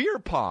during beer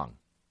pong.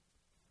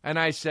 And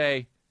I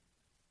say,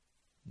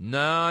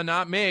 no,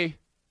 not me.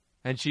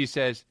 And she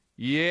says,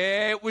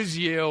 yeah, it was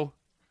you.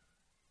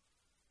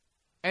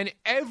 And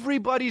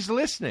everybody's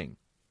listening.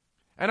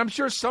 And I'm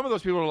sure some of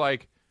those people are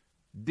like,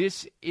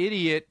 this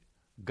idiot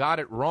got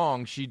it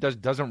wrong. She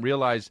doesn't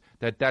realize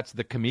that that's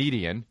the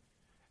comedian.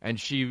 And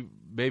she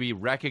maybe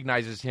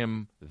recognizes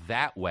him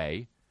that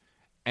way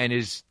and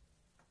is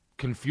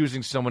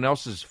confusing someone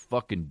else's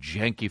fucking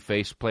janky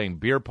face playing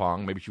beer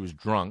pong. Maybe she was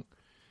drunk.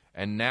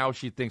 And now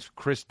she thinks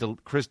Chris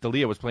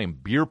D'Elia was playing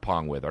beer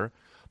pong with her.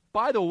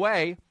 By the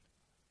way,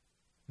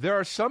 there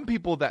are some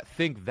people that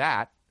think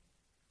that.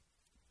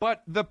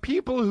 But the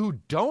people who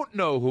don't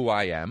know who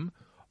I am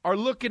are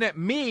looking at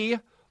me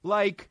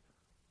like,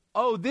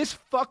 oh, this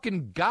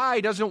fucking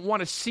guy doesn't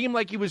want to seem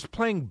like he was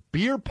playing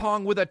beer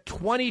pong with a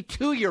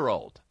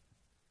 22-year-old.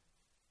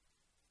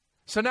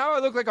 So now I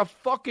look like a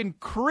fucking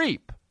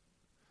creep.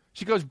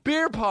 She goes,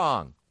 beer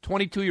pong,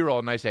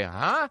 22-year-old. And I say,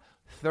 huh?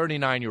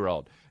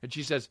 39-year-old. And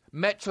she says,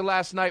 met you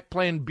last night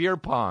playing beer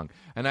pong.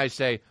 And I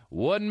say,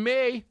 wasn't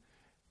me.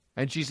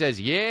 And she says,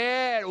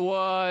 yeah, it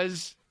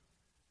was.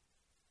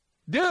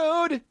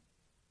 Dude,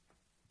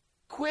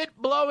 quit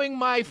blowing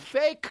my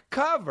fake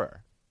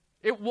cover.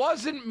 It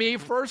wasn't me,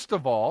 first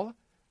of all.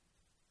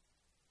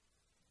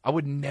 I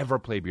would never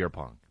play beer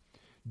pong.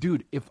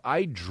 Dude, if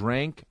I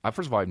drank,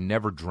 first of all, I've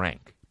never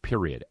drank,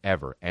 period,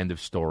 ever, end of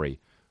story,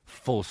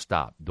 full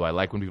stop. Do I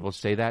like when people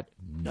say that?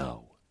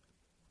 No.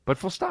 But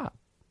full stop.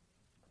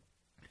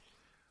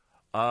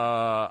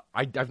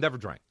 I've never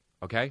drank,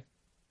 okay?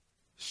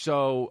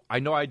 So I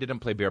know I didn't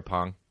play beer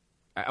pong.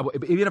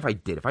 Even if I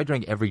did, if I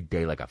drank every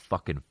day like a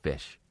fucking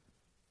fish,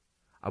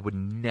 I would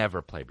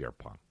never play beer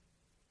pong.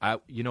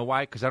 You know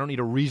why? Because I don't need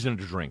a reason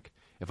to drink.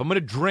 If I'm going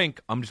to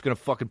drink, I'm just going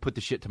to fucking put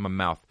the shit to my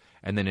mouth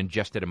and then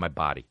ingest it in my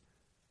body.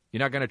 You're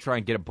not going to try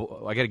and get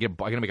I got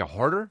to make it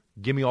harder?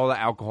 Give me all the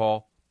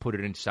alcohol, put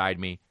it inside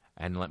me,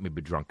 and let me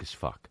be drunk as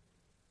fuck.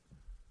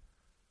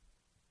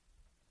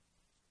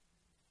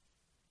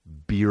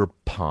 Beer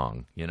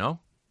pong, you know?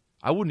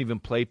 I wouldn't even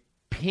play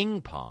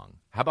ping pong.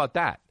 How about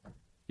that?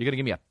 You're going to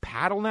give me a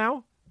paddle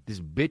now? This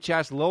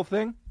bitch-ass little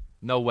thing?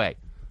 No way.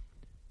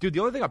 Dude, the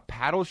only thing a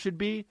paddle should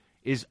be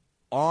is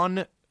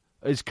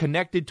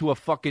connected to a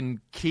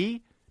fucking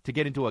key to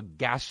get into a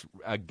gas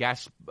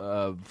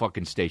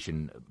fucking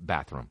station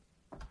bathroom.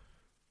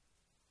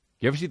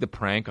 You ever see the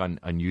prank on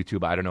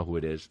YouTube? I don't know who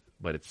it is,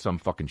 but it's some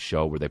fucking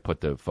show where they put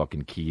the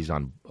fucking keys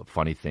on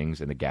funny things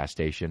in the gas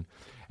station.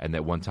 And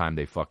that one time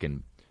they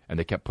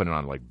kept putting it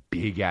on like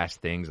big ass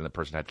things, and the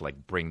person had to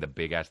like bring the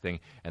big ass thing.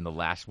 And the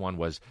last one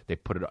was they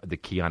put the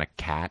key on a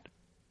cat,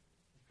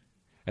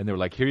 and they were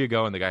like, "Here you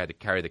go." And the guy had to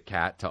carry the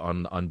cat to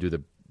undo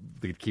the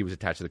key was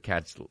attached to the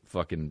cat's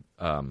fucking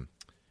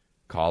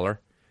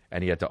collar,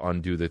 and he had to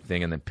undo the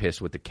thing and then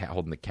piss with the cat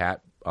holding the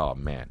cat. Oh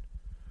man,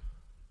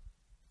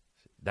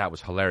 that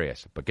was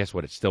hilarious. But guess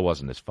what? It still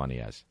wasn't as funny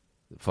as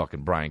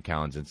fucking Brian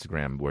Callen's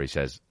Instagram where he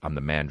says, "I'm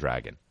the man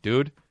dragon,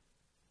 dude."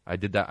 I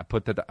did that. I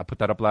put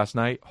that up last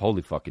night.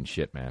 Holy fucking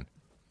shit, man.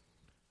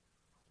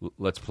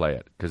 Let's play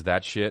it. Because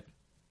that shit,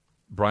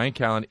 Brian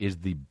Callen is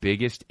the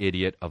biggest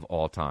idiot of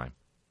all time.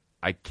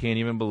 I can't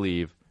even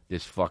believe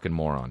this fucking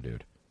moron,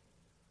 dude.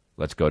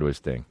 Let's go to his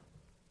thing.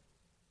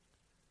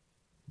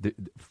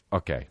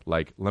 Okay,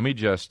 like, let me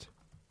just...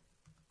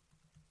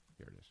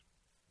 Here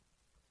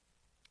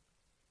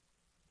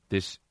it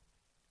is.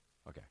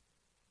 Okay,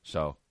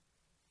 so...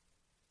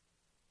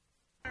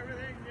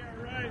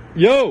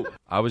 Yo!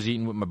 I was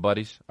eating with my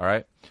buddies, all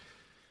right?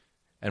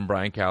 And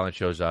Brian Callen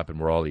shows up, and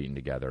we're all eating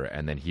together,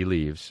 and then he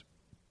leaves.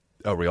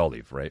 Oh, we all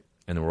leave, right?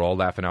 And then we're all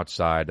laughing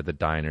outside of the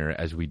diner,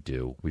 as we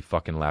do. We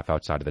fucking laugh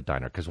outside of the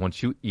diner, because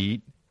once you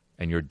eat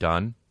and you're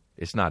done,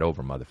 it's not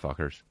over,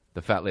 motherfuckers.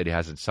 The fat lady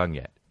hasn't sung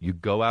yet. You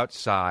go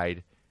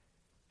outside,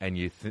 and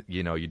you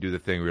do the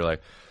thing where you're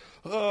like,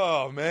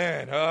 oh,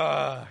 man,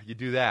 you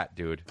do that,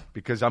 dude,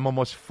 because I'm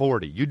almost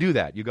 40. You do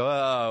that. You go,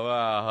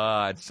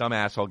 and some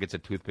asshole gets a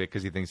toothpick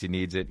because he thinks he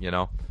needs it, you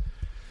know?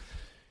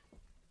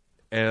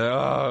 And,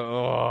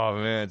 oh,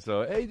 man,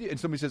 so, hey, and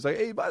somebody says, like,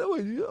 hey, by the way,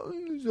 and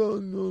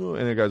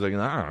the guy's like,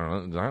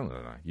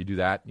 no. You do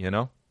that, you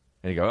know?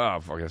 And you go, oh,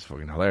 fuck, that's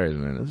fucking hilarious,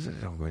 man.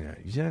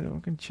 You said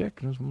fucking chick?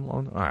 I don't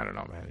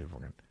know, man.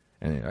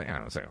 And you're like, I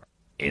don't say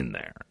in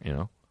there, you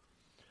know?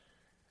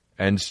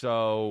 And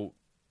so...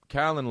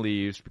 Callen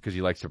leaves because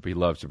he loves to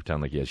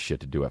pretend like he has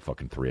shit to do at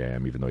fucking 3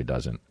 a.m. even though he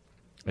doesn't.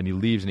 And he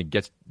leaves and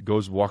he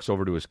walks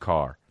over to his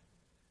car.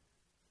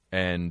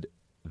 And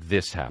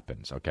this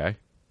happens, okay?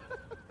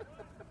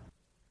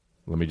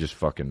 Let me just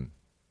fucking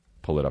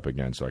pull it up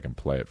again so I can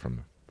play it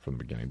from the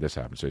beginning. This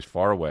happens. So he's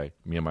far away,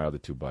 me and my other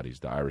two buddies,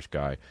 the Irish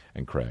guy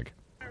and Craig.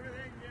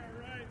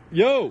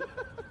 Yo!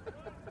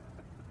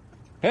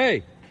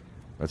 Hey!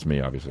 That's me,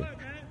 obviously.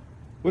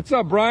 What's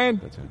up, Brian?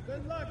 That's him.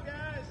 Good luck,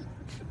 guys.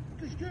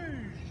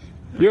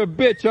 You're a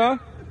bitch, huh?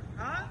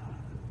 Huh?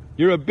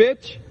 You're a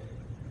bitch?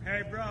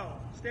 Hey, bro.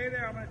 Stay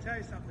there. I'm going to tell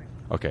you something.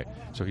 Okay,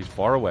 so he's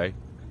far away.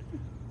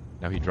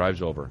 Now he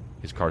drives over.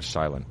 His car's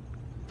silent.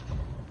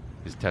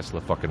 His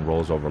Tesla fucking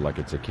rolls over like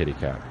it's a kitty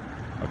cat.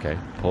 Okay,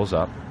 pulls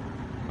up.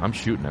 I'm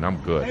shooting and I'm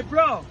good. Hey,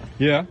 bro.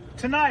 Yeah?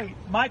 Tonight,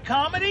 my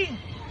comedy,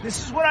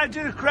 this is what I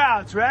do to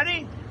crowds.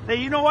 Ready?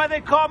 You know why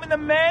they call me the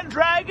Man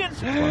Dragon?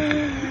 Cinders!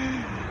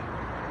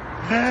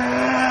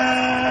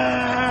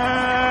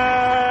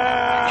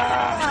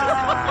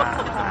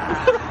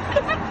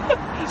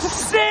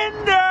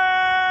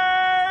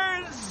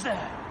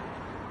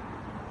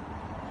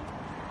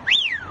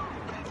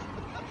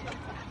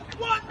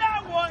 Want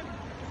that one?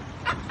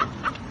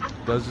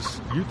 Does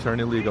this U-turn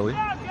illegally.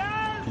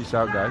 Peace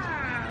out, guys.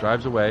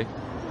 Drives away.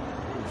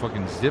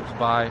 Fucking zips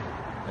by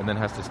and then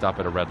has to stop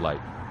at a red light.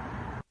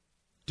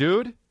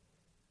 Dude,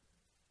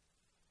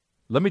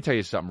 let me tell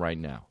you something right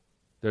now.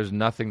 There's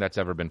nothing that's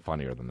ever been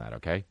funnier than that,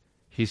 okay?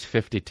 He's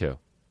 52.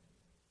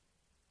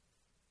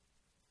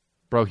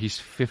 Bro, he's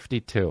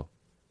 52.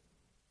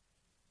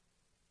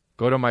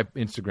 Go to my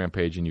Instagram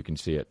page and you can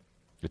see it.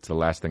 It's the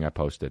last thing I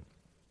posted.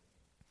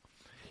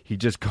 He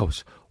just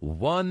goes,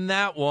 won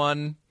that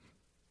one.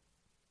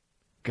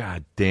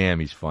 God damn,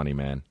 he's funny,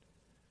 man.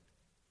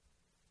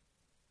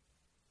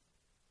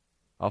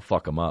 I'll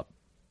fuck him up.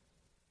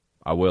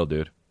 I will,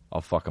 dude.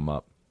 I'll fuck him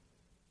up.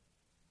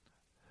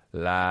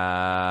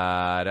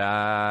 La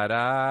da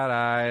da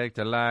da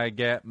till I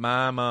get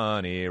my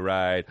money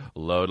right.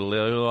 Load a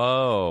little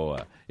oh,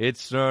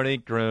 it's Sturdy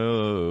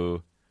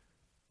Crew.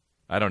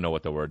 I don't know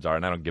what the words are,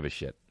 and I don't give a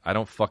shit. I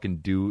don't fucking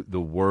do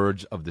the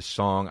words of the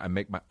song. I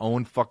make my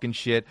own fucking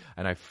shit,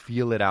 and I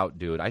feel it out,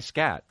 dude. I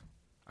scat.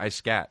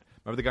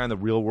 Remember the guy in The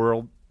Real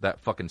World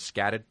that fucking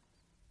scatted?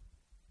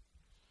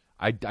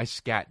 I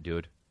scat,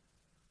 dude.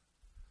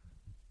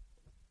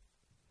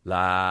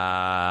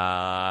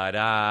 La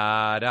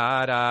da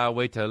da da,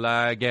 wait till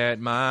I get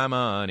my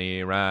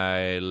money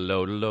right.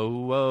 Low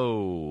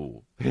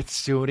low,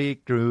 it's Judy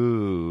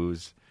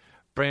Cruz.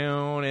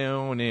 Brown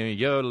down in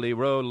yodely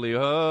rodely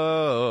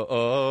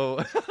ho.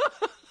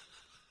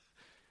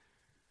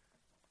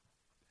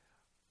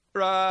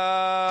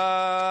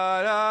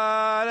 Ra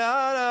da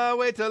da da,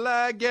 wait till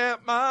I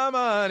get my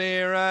money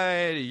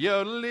right.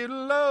 Yodely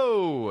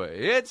low,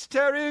 it's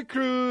Terry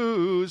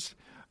Crews.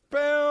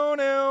 Brown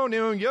down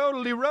in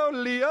yodely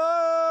rodely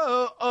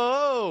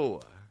oh.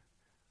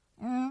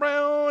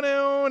 Brown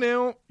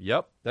down.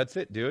 Yep, that's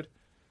it, dude.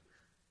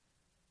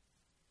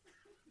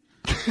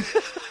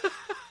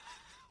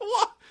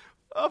 What?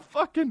 Oh,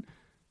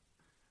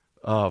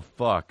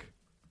 fuck.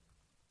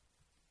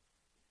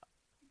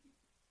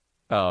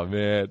 Oh,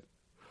 man.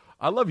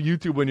 I love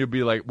YouTube when you'll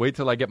be like, wait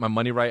till I get my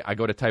money right. I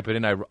go to type it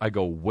in. I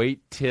go,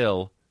 wait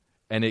till,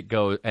 and it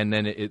goes, and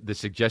then the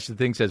suggested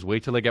thing says,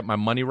 wait till I get my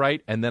money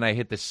right. And then I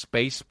hit the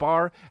space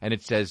bar, and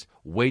it says,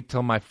 wait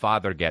till my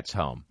father gets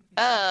home.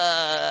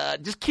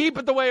 Just keep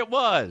it the way it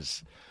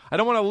was. I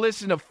don't want to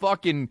listen to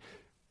fucking,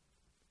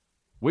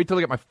 wait till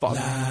I get my father.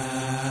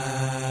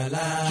 La,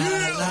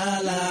 la, la,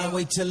 la,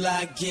 wait till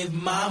I get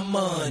my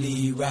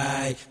money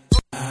right.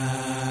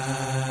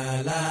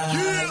 La, la,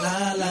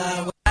 la,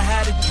 la. I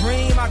had a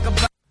dream I could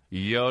buy.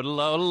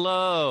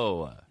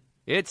 Yodel-o-lo.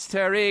 It's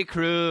Terry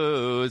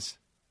Crews.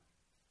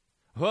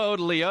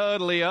 Hodly,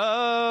 odly,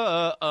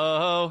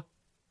 oh.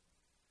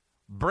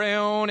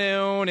 Brown,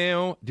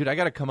 dude, I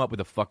got to come up with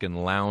a fucking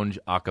lounge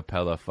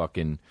acapella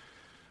fucking.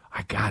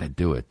 I got to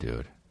do it,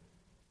 dude.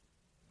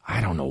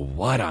 I don't know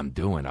what I'm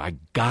doing. I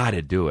got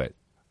to do it.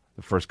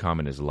 The first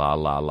comment is la,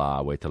 la,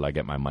 la. Wait till I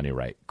get my money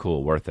right.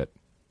 Cool. Worth it.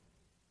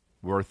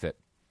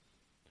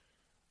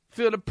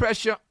 Feel the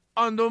pressure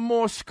under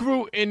more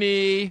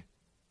scrutiny.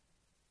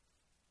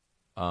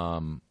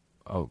 Oh,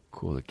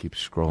 cool. It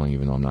keeps scrolling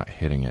even though I'm not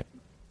hitting it.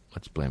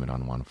 Let's blame it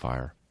on one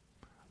fire.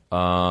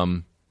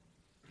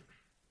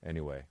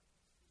 Anyway.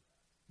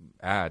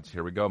 Ads.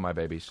 Here we go, my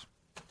babies.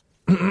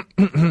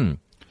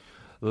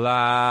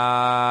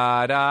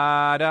 La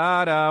da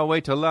da da,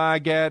 wait till I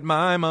get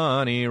my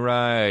money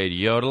right.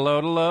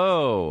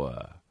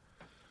 Yodel-o-lo.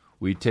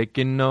 We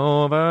taking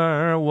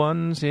over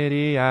one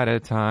city at a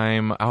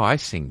time. Oh, I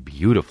sing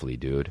beautifully,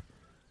 dude.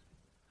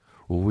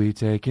 We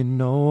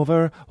taking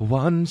over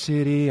one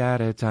city at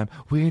a time.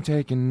 We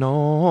taking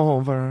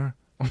over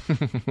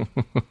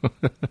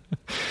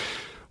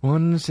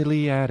one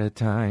city at a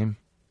time.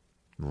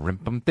 They'll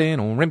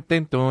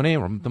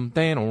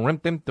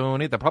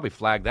probably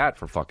flag that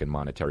for fucking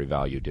monetary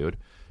value, dude.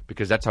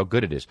 because that's how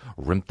good it is.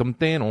 We're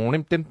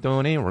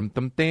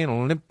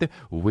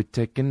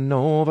taking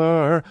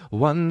over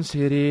one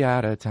city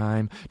at a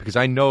time. Because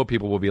I know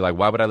people will be like,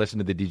 why would I listen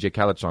to the DJ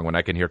Khaled song when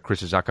I can hear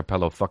Chris's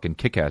acapella fucking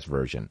kick-ass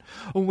version?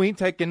 We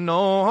taking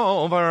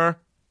over.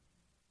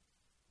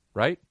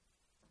 Right?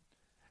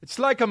 It's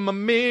like I'm a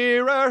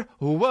mirror,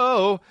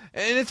 whoa,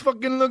 and it's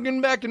fucking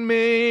looking back at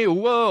me,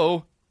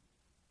 whoa.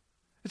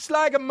 It's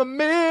like I'm a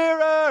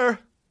mirror.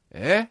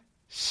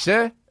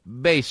 So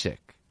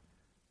basic.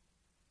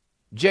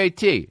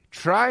 JT,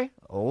 try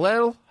a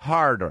little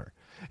harder.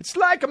 It's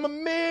like I'm a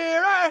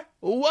mirror.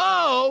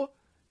 Whoa.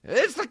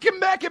 It's looking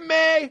back at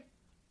me.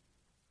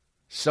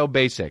 So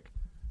basic.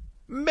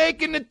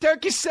 Making a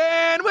turkey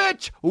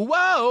sandwich.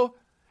 Whoa.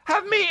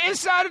 Have me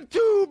inside of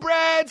 2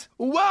 breads.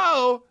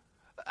 Whoa.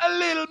 A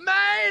little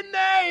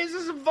mayonnaise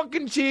and some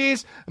fucking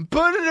cheese. And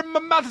put it in my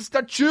mouth and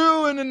start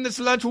chewing in this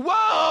lunch.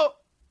 Whoa.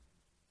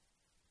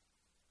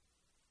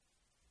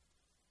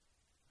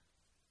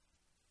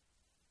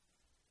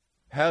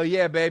 Hell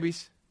yeah,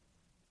 babies.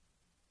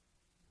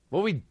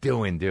 What we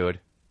doing,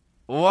 dude?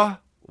 What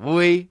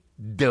we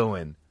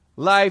doing?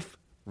 Life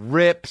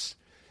rips.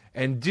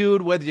 And,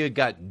 dude, whether you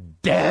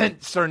got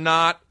dents or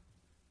not,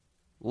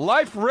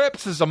 life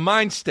rips is a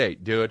mind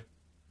state, dude.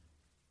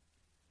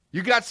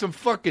 You got some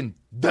fucking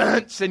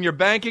dents in your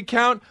bank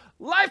account,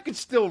 life can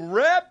still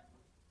rip.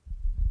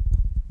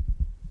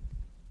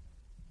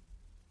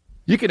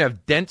 You can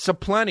have dents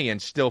aplenty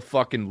and still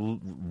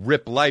fucking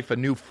rip life a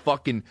new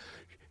fucking...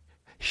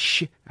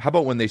 How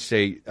about when they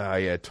say, yeah,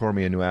 it tore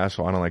me a new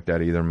asshole? I don't like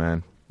that either,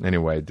 man.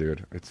 Anyway,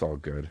 dude, it's all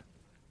good.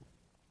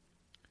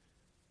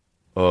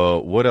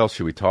 What else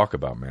should we talk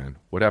about, man?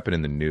 What happened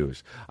in the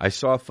news? I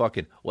saw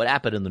fucking... What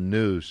happened in the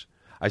news?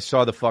 I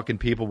saw the fucking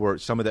people were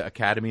some of the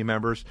Academy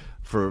members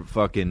for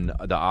fucking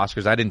the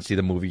Oscars. I didn't see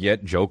the movie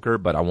yet, Joker,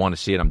 but I want to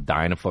see it. I'm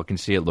dying to fucking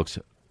see it. Looks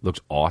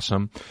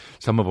awesome.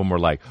 Some of them were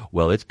like,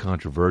 well, it's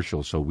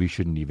controversial, so we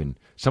shouldn't even...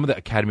 Some of the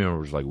Academy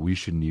members were like, we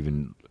shouldn't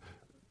even...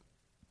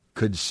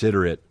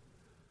 consider it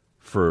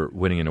for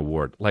winning an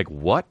award. Like,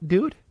 what,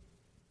 dude?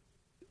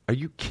 Are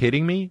you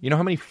kidding me? You know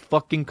how many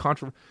fucking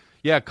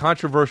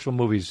controversial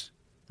movies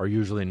are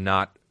usually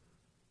not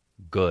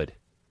good.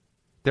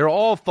 They're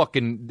all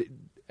fucking...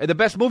 The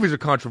best movies are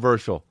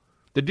controversial.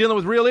 They're dealing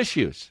with real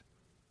issues.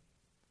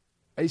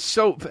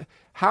 So,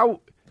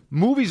 how...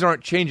 Movies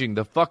aren't changing.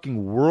 The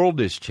fucking world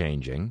is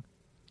changing.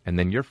 And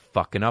then you're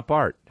fucking up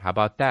art. How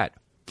about that?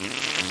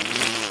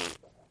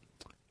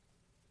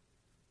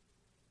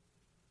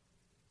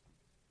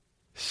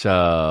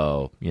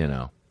 So, you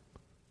know,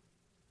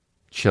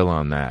 chill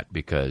on that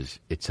because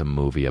it's a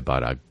movie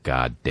about a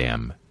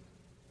goddamn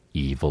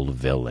evil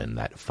villain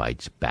that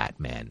fights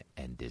Batman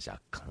and is a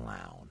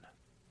clown.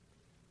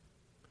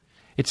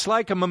 It's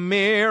like I'm a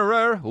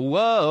mirror,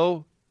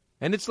 whoa,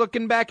 and it's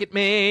looking back at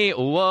me,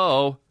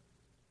 whoa.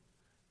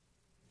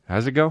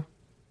 How's it go?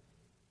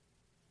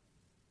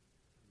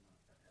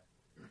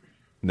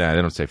 Nah,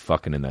 they don't say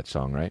fucking in that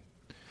song, right?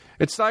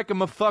 It's like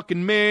I'm a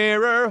fucking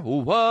mirror,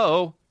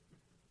 whoa.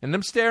 And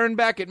I'm staring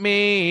back at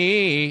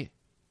me.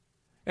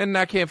 And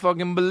I can't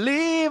fucking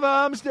believe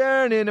I'm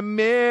staring in a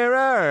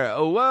mirror.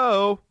 Oh,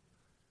 whoa.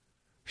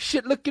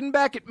 Shit looking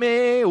back at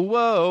me.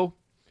 Whoa.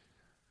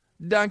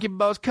 Donkey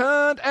balls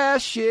cunt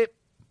ass shit.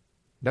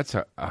 That's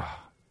a...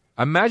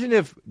 imagine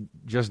if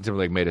Justin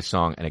Timberlake made a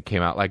song and it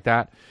came out like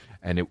that.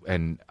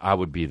 And I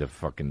would be the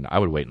fucking... I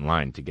would wait in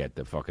line to get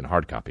the fucking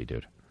hard copy,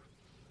 dude.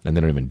 And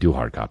they don't even do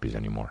hard copies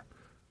anymore.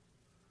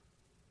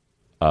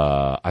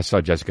 I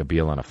saw Jessica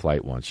Biel on a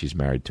flight once. She's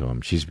married to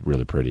him. She's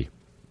really pretty.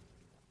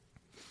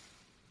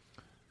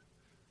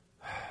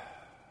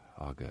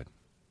 All good.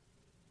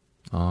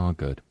 All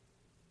good.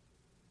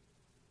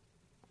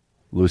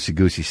 Loosey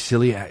goosey,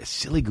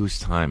 silly goose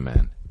time,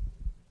 man.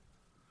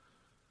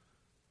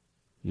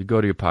 You go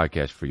to your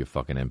podcast for your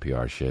fucking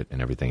NPR shit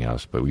and everything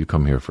else, but you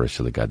come here for a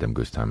silly goddamn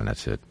goose time, and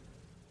that's it.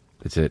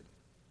 That's it.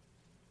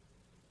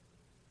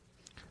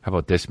 How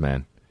about this,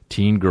 man?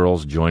 Teen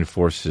girls join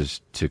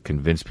forces to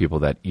convince people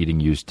that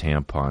eating used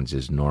tampons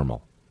is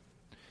normal.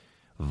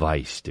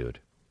 Vice, dude.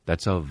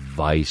 That's a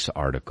Vice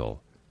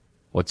article.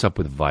 What's up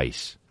with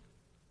Vice?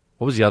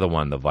 What was the other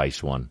one, the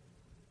Vice one,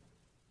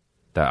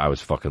 that I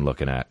was fucking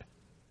looking at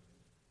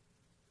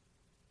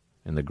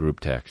in the group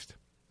text?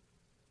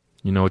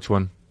 You know which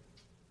one?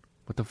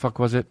 What the fuck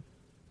was it?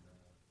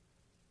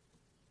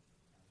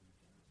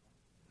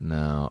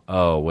 No.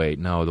 Oh, wait.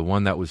 No, the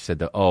one that was said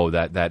that,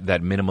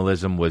 that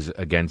minimalism was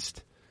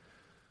against...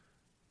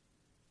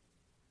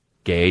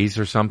 gays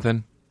or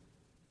something?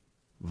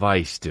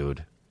 Vice,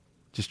 dude.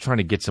 Just trying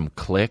to get some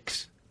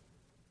clicks.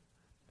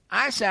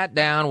 I sat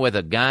down with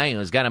a guy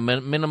who's got a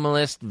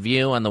minimalist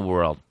view on the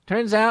world.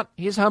 Turns out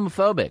he's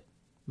homophobic.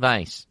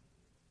 Vice.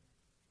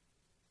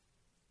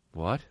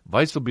 What?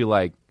 Vice will be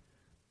like,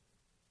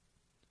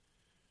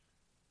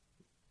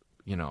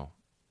 you know,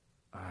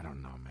 I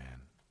don't know,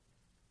 man.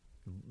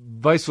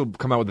 Vice will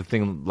come out with a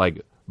thing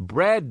like,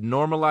 bread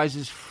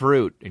normalizes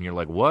fruit. And you're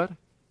like, what?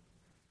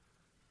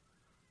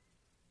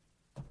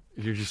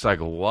 You're just like,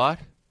 what?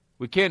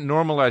 We can't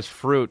normalize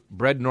fruit.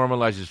 Bread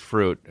normalizes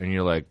fruit. And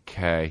you're like,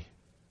 okay.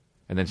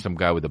 And then some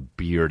guy with a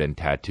beard and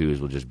tattoos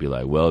will just be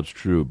like, well, it's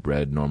true.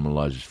 Bread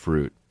normalizes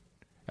fruit.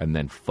 And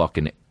then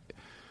fucking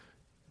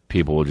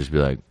people will just be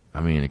like,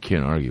 I mean, I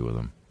can't argue with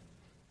him.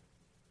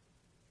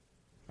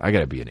 I got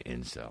to be an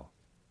incel.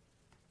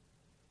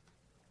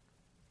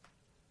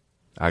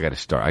 I got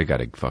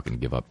to fucking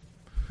give up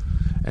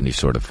any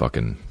sort of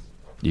fucking,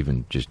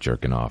 even just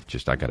jerking off.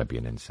 I got to be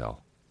an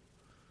incel.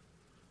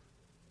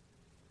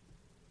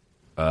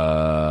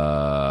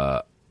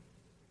 I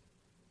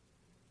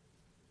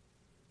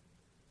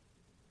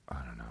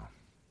don't know.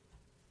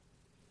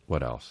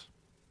 What else?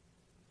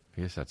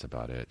 I guess that's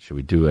about it. Should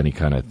we do any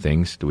kind of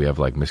things? Do we have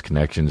like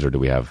misconnections or do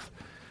we have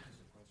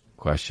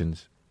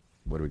questions?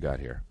 What do we got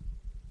here?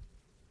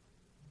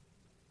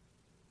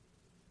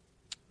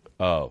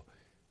 Oh,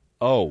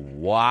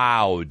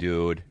 wow,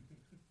 dude.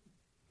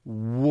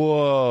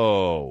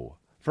 Whoa.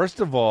 First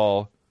of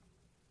all,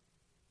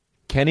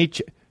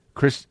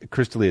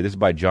 Crystalia, this is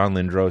by John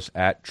Lindros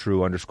at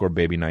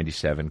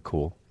true_baby97.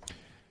 Cool.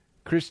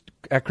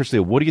 At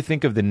Crystalia, what do you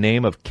think of the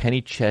name of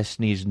Kenny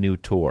Chesney's new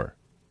tour?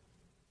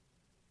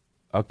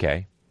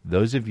 Okay.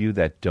 Those of you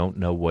that don't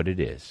know what it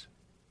is,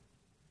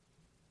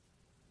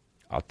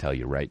 I'll tell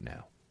you right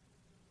now.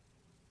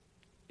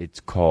 It's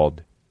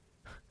called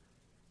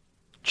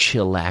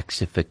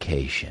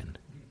Chillaxification.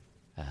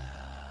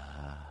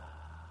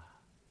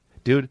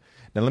 Dude,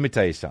 now let me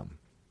tell you something.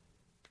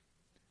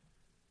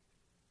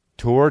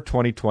 Tour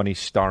 2020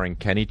 starring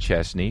Kenny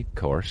Chesney,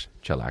 course,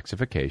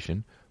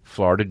 Chillaxification,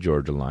 Florida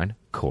Georgia Line,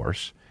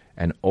 course,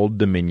 and Old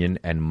Dominion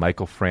and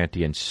Michael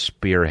Franti and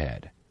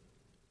Spearhead.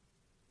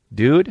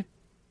 Dude,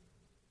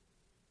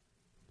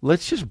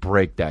 let's just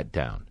break that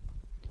down.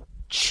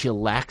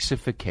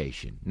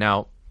 Chillaxification.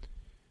 Now,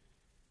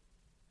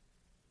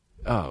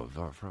 oh,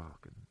 for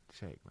fucking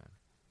sake, man.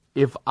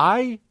 If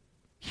I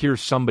hear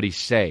somebody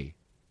say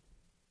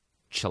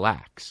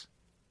chillax,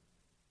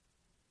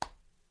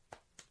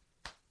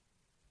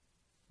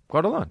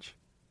 go to lunch.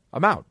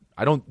 I'm out.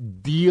 I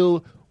don't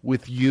deal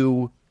with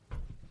you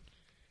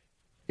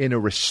in a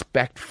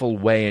respectful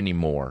way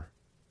anymore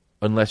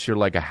unless you're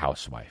like a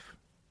housewife.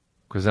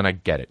 Because then I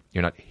get it.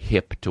 You're not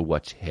hip to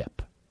what's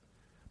hip.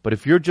 But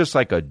if you're just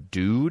like a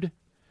dude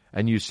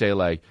and you say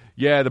like,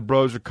 yeah, the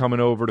bros are coming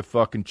over to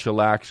fucking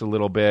chillax a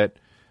little bit,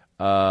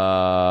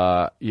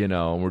 and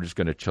we're just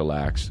going to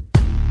chillax.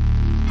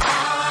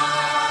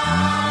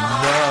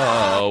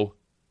 No.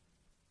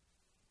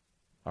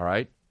 All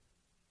right?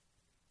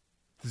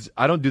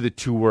 I don't do the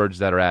two words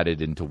that are added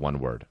into one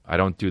word. I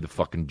don't do the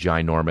fucking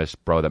ginormous,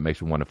 bro, that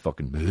makes me want to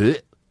fucking bleh.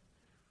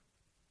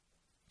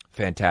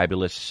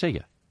 Fantabulous. See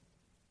ya.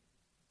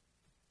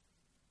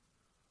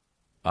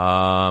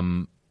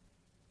 So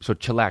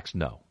chillax,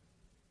 no.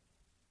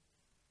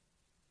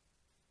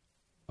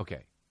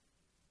 Okay.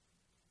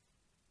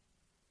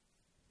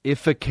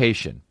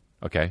 Ification.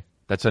 Okay.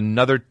 That's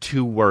another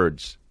two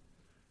words.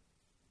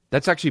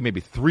 That's actually maybe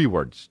three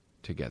words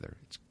together.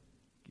 It's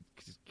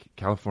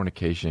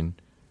Californication.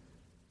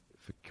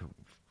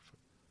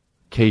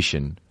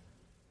 Cation.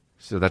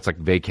 So that's like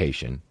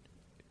vacation.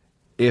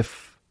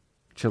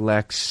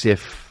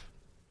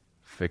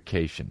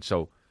 Chillaxification.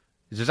 So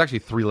there's actually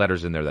three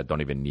letters in there that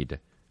don't even need to.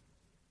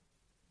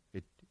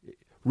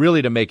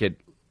 Really, to make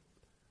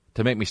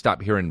me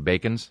stop hearing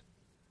bacons,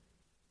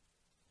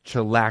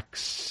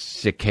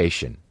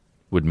 chillaxification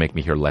would make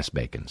me hear less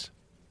bacons,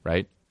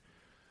 right?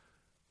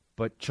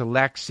 But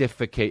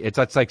chillaxification,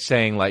 it's like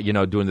saying, like,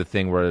 doing the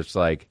thing where it's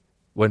like,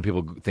 when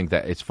people think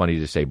that it's funny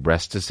to say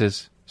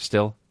breastises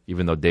still,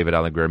 even though David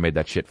Alan Grier made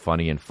that shit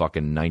funny in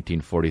fucking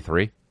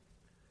 1943,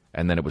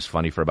 and then it was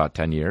funny for about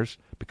 10 years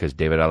because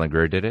David Alan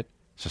Grier did it,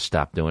 so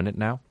stop doing it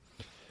now.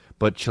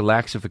 But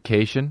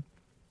chillaxification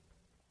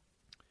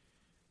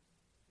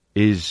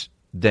is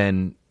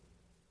then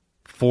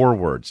four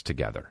words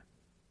together,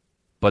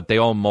 but they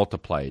all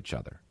multiply each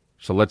other.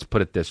 So let's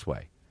put it this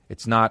way.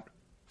 It's not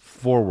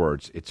four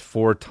words, it's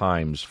 4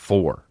 times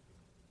 4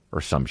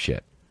 or some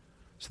shit.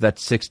 So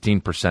that's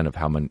 16% of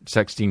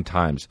 16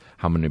 times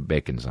how many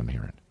bacons I'm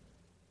hearing.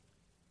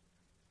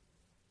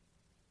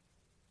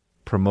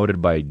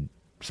 Promoted by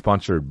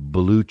sponsored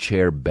Blue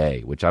Chair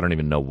Bay, which I don't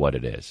even know what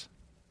it is.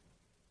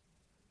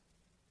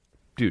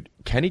 Dude,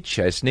 Kenny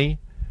Chesney,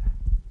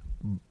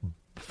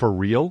 for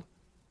real,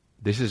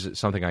 this is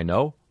something I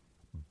know,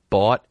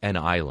 bought an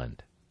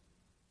island.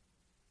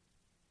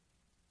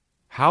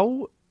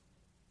 How?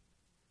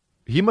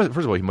 First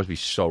of all, he must be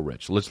so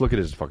rich. Let's look at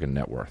his fucking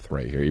net worth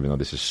right here, even though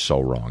this is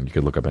so wrong. You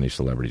could look up any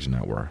celebrity's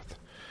net worth,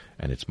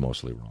 and it's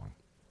mostly wrong.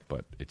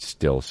 But it's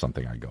still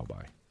something I go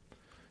by.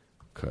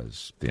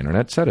 Because the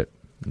internet said it.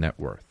 Net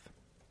worth.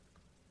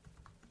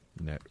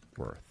 Net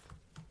worth.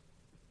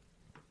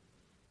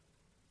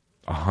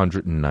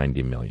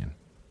 $190 million.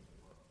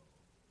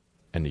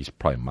 And he's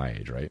probably my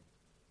age, right?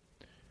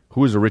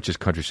 Who is the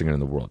richest country singer in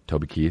the world?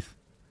 Toby Keith?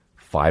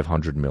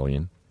 $500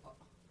 million.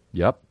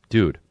 Yep.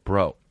 Dude,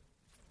 bro.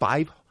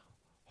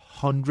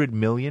 $500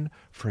 million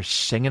for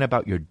singing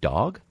about your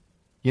dog?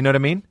 You know what I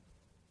mean?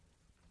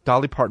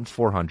 Dolly Parton,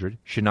 400.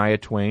 Shania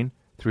Twain,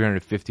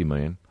 350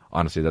 million.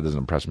 Honestly, that doesn't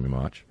impress me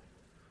much.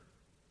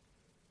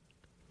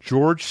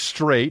 George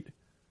Strait,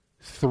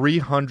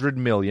 300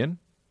 million.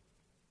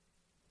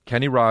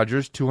 Kenny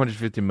Rogers,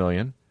 250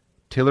 million.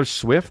 Taylor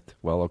Swift,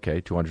 well,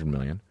 okay, 200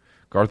 million.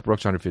 Garth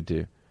Brooks,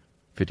 150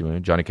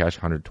 million. Johnny Cash,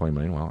 120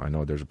 million. Well, I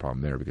know there's a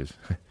problem there because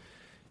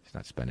he's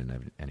not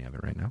spending any of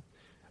it right now.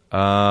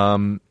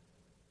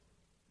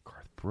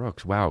 Garth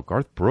Brooks, wow,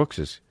 Garth Brooks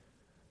is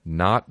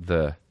not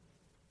the...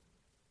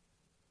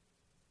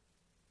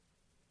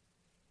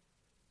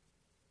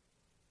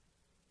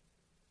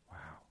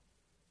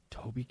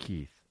 Toby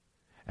Keith.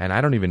 And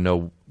I don't even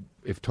know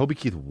if Toby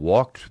Keith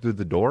walked through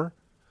the door,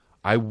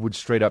 I would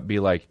straight up be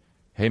like,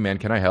 hey, man,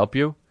 can I help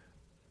you?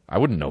 I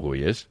wouldn't know who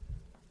he is.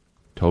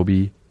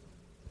 Toby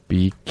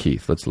B.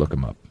 Keith. Let's look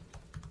him up.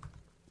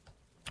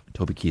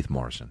 Toby Keith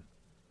Morrison.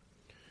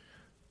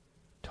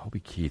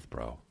 Toby Keith,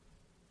 bro.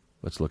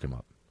 Let's look him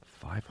up.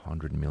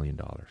 $500 million.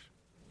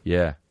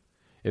 Yeah.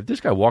 If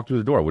this guy walked through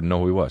the door, I wouldn't know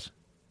who he was.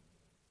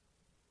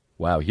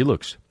 Wow, he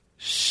looks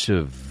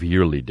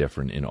severely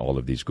different in all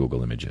of these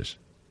Google images.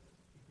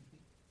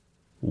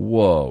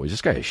 Whoa, is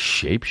this guy a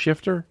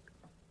shapeshifter?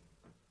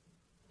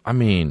 I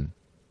mean,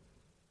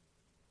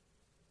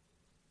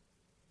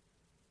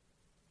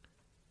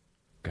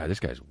 God, this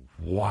guy's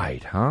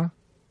white, huh?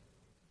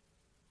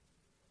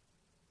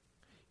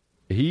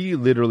 He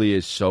literally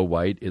is so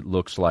white, it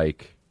looks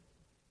like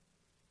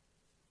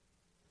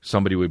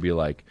somebody would be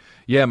like,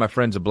 yeah, my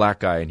friend's a black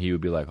guy, and he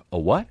would be like, a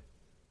what?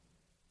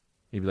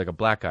 He'd be like a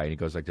black guy, and he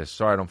goes like this,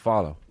 sorry, I don't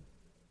follow.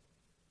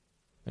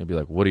 And he'd be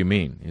like, what do you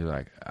mean? He's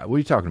like, what are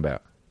you talking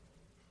about?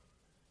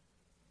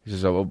 He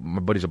says, oh,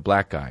 my buddy's a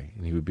black guy.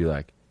 And he would be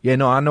like, yeah,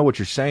 no, I know what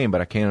you're saying, but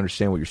I can't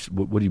understand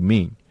what do you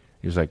mean?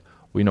 He was like,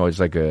 well, you know, he's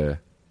like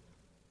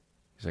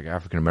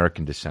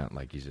African-American descent.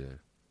 Like he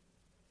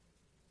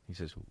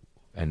says,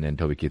 and then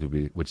Toby Keith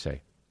would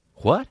say,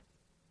 what?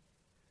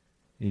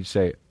 And he'd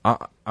say,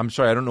 I'm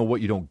sorry, I don't know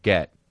what you don't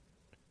get.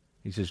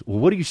 He says, well,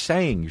 what are you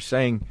saying? You're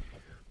saying...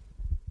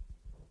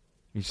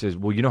 He says,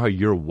 well, you know how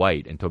you're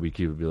white? And Toby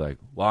Keith would be like,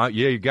 well,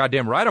 yeah, you're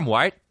goddamn right, I'm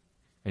white.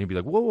 And he'd be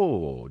like,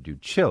 whoa,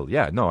 dude, chill.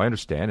 Yeah, no, I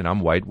understand, and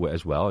I'm white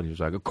as well. And he was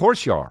like, of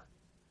course you are.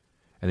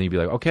 And then he'd be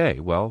like, okay,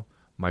 well,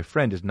 my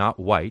friend is not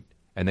white.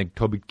 And then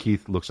Toby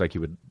Keith looks like he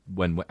would,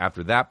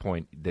 after that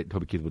point, that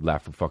Toby Keith would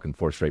laugh for fucking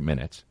 4 straight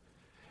minutes.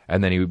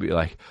 And then he would be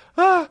like,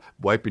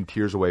 wiping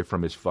tears away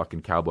from his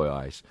fucking cowboy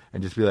eyes.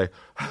 And just be like,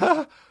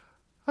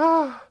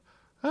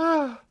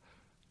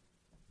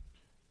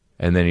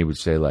 And then he would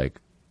say like,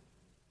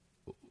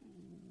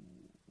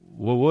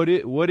 well,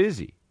 what is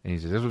he? And he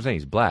says, that's what I'm saying,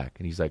 he's black.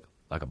 And he's like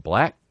a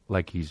black?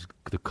 Like he's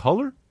the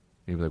color? And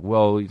he'd be like,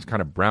 well, he's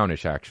kind of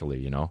brownish, actually,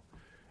 you know?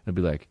 And I'd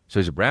be like, so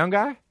he's a brown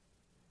guy?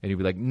 And he'd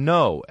be like,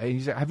 no. And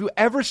he's like, have you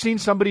ever seen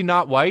somebody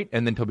not white?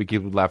 And then Toby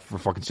Keith would laugh for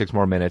fucking 6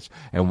 more minutes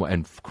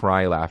and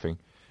cry laughing.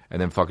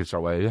 And then fucking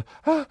start waiting.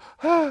 He'd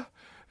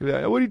be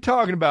like, what are you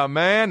talking about,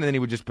 man? And then he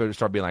would just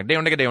start being like,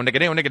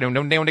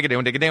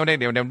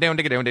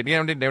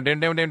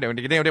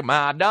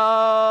 my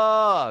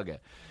dog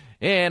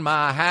in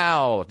my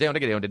house,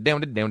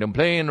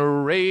 playing the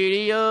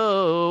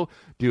radio.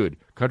 Dude,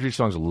 country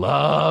songs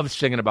love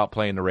singing about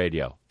playing the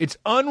radio. It's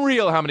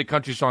unreal how many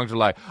country songs are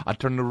like, I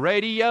turn the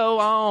radio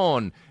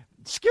on.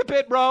 Skip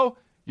it, bro.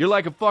 You're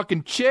like a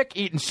fucking chick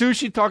eating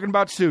sushi, talking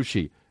about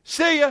sushi.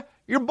 See ya.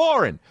 You're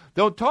boring.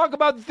 Don't talk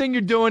about the thing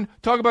you're doing.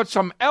 Talk about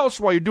something else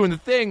while you're doing the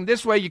thing.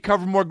 This way you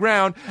cover more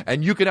ground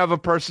and you can have a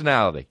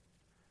personality.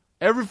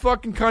 Every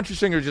fucking country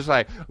singer is just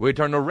like, we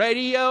turn the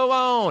radio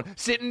on,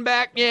 sitting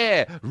back,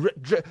 yeah,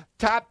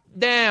 top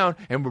down,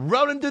 and we're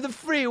rolling through the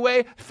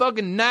freeway,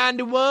 fucking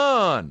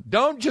 91.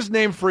 Don't just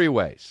name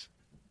freeways.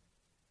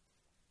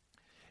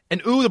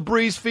 And ooh, the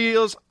breeze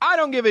feels. I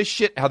don't give a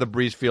shit how the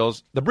breeze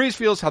feels. The breeze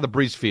feels how the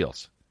breeze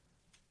feels.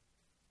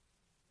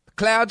 The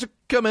clouds are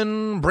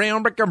coming,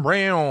 brown, brown,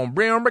 brown,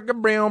 brown,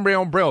 brown,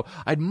 brown, brown.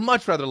 I'd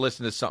much rather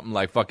listen to something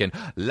like fucking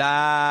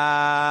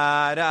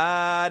la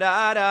da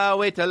da da.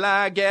 Wait till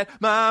I get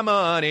my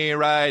money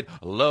right.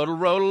 Low to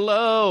roll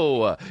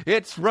low.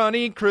 It's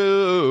Ronnie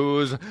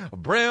Cruz.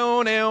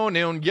 Brown, down,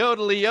 down,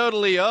 yodely,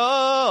 yodely,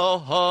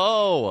 oh,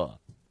 oh.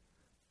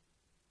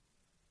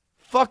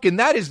 Fucking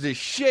that is the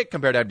shit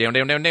compared to down,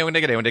 down, down, down,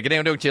 down, down, down,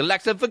 down, down,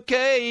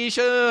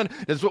 chillaxification.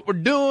 That's what we're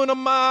doing on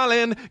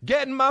Marlin,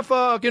 getting my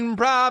fucking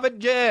private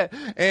jet.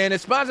 And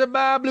it's sponsored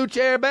by Blue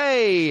Chair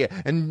Bay.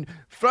 And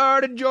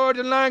Florida,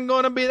 Georgia line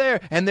gonna be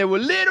there. And there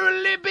will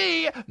literally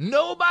be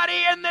nobody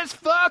in this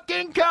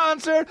fucking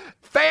concert,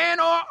 fan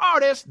or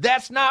artist,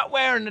 that's not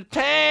wearing a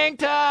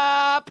tank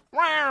top.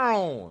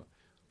 Wow.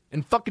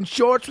 And fucking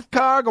shorts with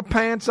cargo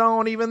pants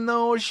on, even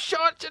though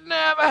shorts should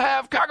never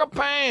have cargo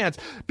pants.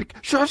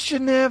 Shorts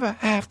should never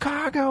have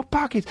cargo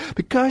pockets,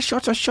 because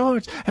shorts are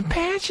shorts, and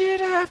pants should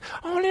have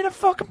only the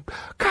fucking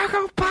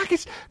cargo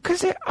pockets,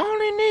 because they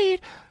only need...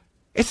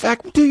 It's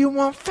like, do you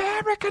want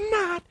fabric or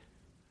not?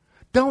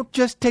 Don't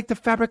just take the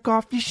fabric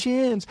off your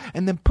shins,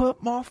 and then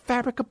put more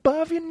fabric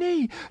above your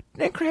knee,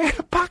 then create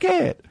a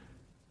pocket.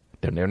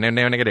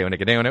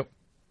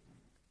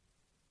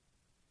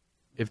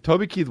 If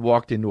Toby Keith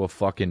walked into a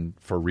fucking,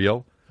 for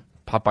real,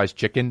 Popeye's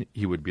Chicken,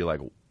 he would be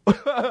like,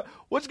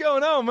 what's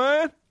going on,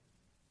 man?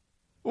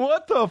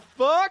 What the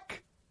fuck?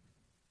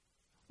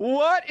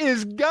 What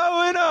is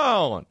going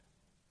on?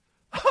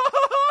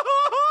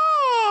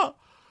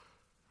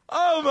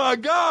 Oh my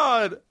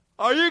God!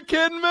 Are you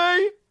kidding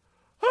me?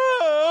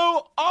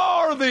 Who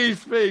are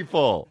these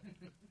people?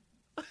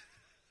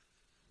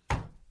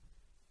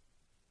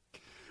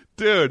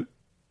 Dude.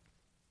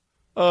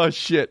 Oh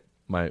shit.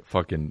 My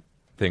fucking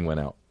thing went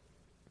out.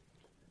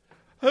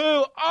 Who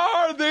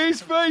are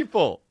these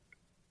people?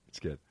 It's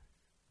good.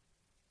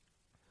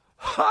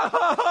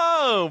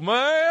 Oh,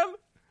 man.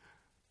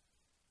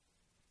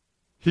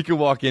 He could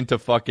walk into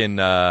fucking,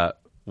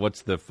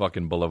 what's the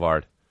fucking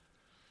boulevard?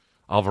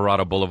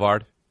 Alvarado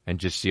Boulevard, and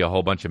just see a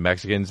whole bunch of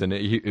Mexicans, and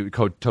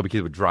Toby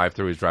Keith would drive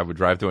through,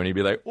 and he'd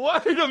be like,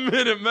 wait a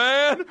minute,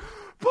 man.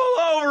 Pull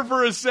over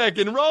for a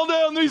second. Roll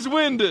down these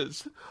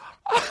windows.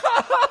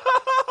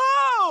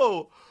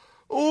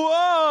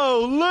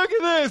 Whoa, look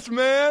at this,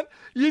 man.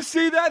 You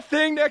see that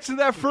thing next to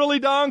that frilly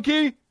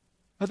donkey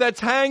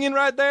that's hanging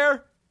right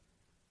there?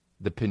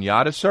 The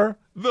piñata, sir?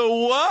 The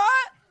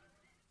what?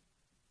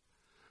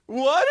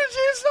 What did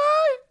you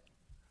say?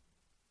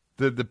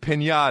 The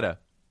piñata.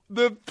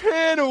 The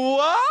pin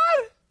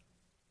what?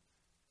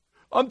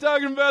 I'm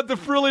talking about the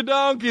frilly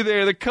donkey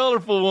there, the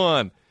colorful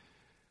one.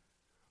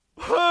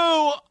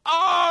 Who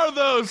are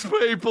those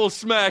people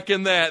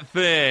smacking that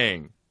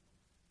thing?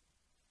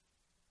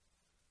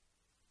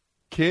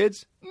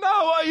 Kids?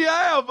 No,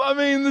 yeah. I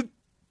mean,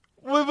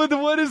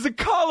 what is the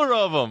color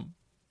of them?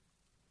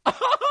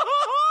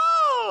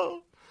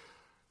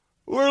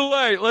 We're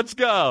late. Let's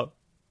go.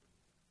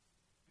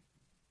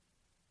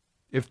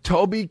 If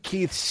Toby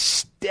Keith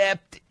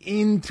stepped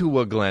into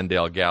a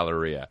Glendale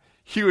Galleria,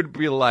 he would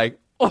be like,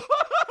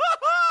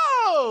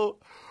 oh,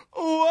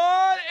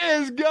 what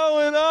is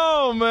going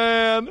on,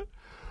 man?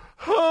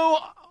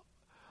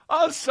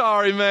 I'm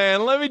sorry,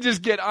 man. Let me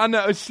just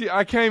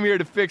I came here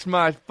to fix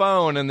my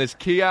phone in this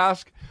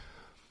kiosk.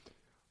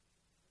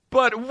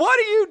 But what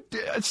do you do?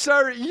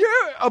 Sir,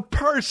 you're a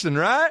person,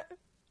 right?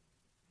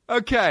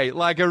 Okay,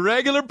 like a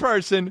regular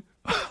person.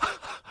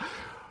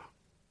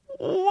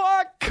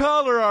 What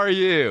color are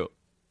you?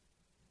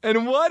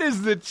 And what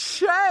is the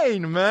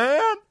chain,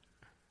 man?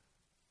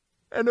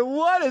 And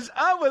what is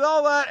up with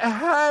all that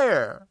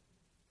hair?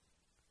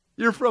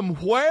 You're from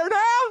where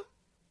now?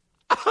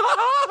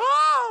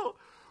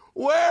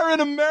 Where in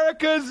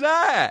America is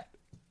that?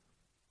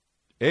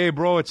 Hey,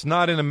 bro, it's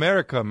not in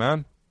America,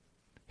 man.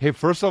 Hey,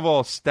 first of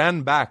all,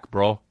 stand back,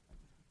 bro.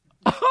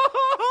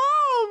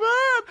 Oh,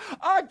 man.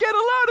 I get a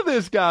lot of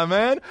this guy,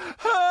 man.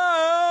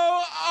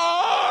 How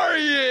are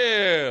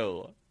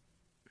you?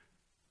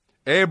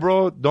 Hey,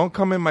 bro, don't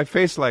come in my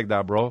face like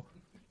that, bro.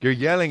 You're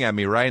yelling at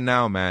me right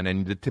now, man,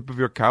 and the tip of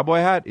your cowboy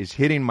hat is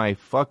hitting my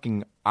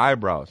fucking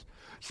eyebrows.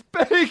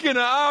 Speaking of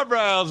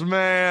eyebrows,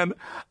 man.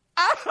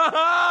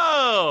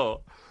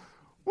 Oh!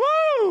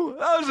 Woo!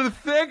 Those are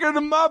thicker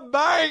than my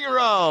bank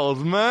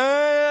rolls,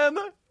 man.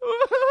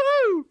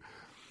 Woo!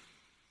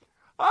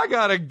 I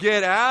gotta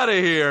get out of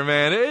here,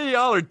 man. Hey,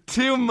 y'all are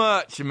too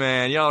much,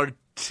 man. Y'all are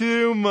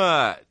too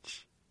much.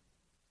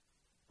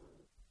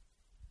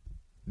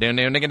 We're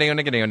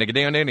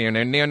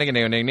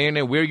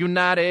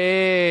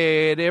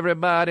united.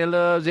 Everybody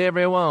loves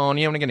everyone.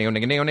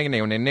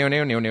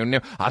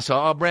 I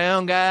saw a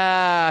brown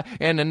guy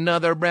and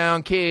another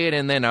brown kid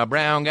and then a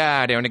brown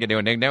guy. They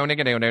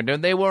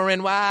were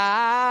in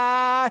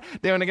white.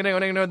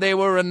 They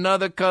were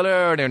another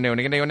color.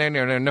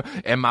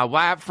 And my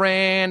white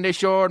friend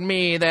assured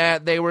me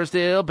that they were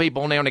still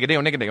people.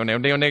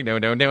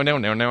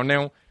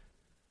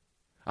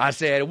 I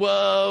said,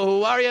 whoa,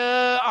 who are you?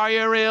 Are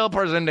you a real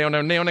person? But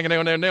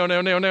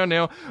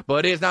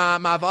it's not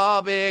my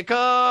fault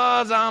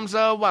because I'm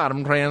so white,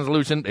 I'm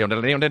translucent. I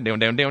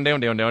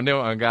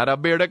got a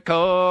beard, of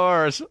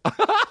course.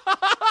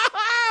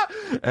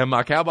 And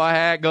my cowboy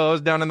hat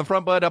goes down in the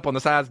front, but up on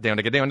the sides.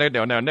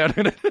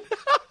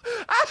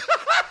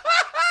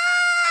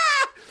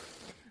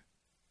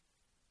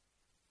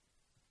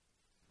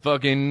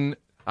 Fucking...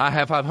 I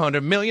have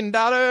 $500 million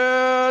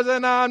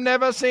and I've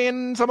never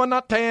seen someone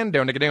not tan.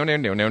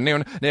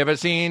 Never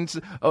seen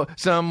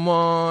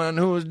someone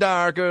who's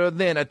darker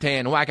than a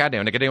tan. I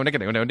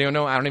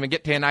don't even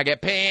get tan, I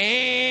get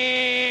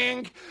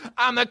pink.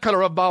 I'm the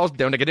color of balls.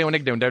 I'm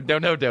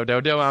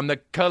the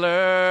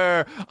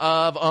color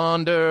of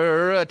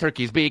under a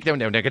turkey's beak. Oh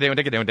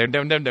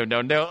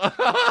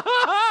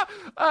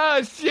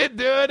shit,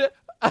 dude.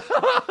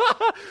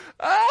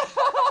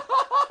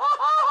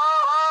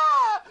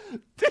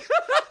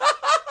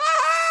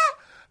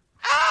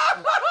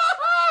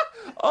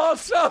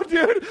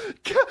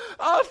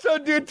 Also,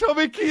 dude,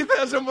 Toby Keith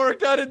hasn't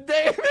worked out a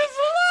day in his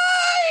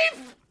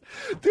life.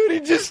 Dude, he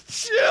just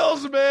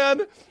chills,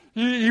 man.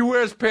 He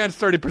wears pants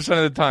 30%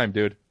 of the time,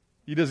 dude.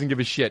 He doesn't give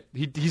a shit.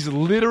 He's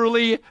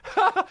literally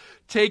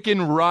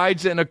taken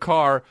rides in a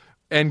car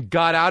and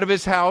got out of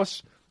his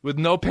house with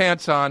no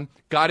pants on,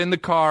 got in the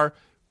car,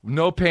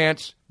 no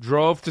pants,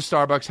 drove to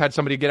Starbucks, had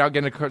somebody get out,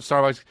 get in a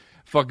Starbucks,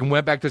 fucking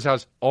went back to his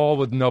house, all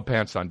with no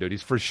pants on, dude.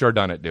 He's for sure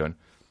done it, dude.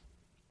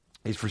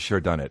 He's for sure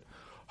done it.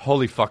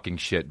 Holy fucking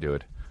shit,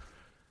 dude.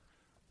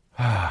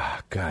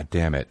 God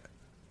damn it.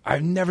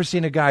 I've never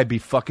seen a guy be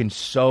fucking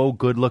so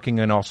good looking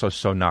and also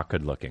so not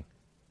good looking.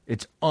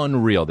 It's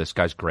unreal. This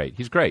guy's great.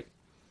 He's great.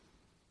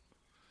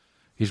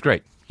 He's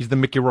great. He's the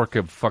Mickey Rourke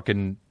of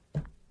fucking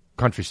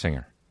country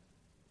singer.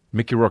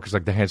 Mickey Rourke is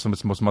like the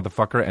handsomest, most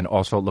motherfucker, and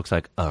also looks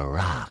like a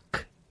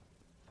rock.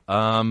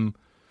 All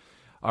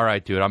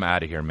right, dude, I'm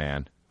out of here,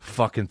 man.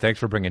 Fucking thanks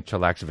for bringing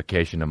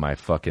chillaxification to my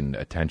fucking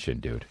attention,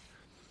 dude.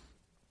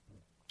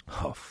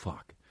 Oh,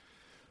 fuck.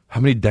 How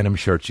many denim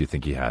shirts do you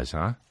think he has,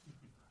 huh?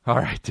 All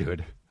right,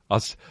 dude. All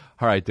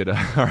right,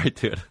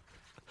 dude.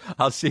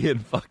 I'll see you in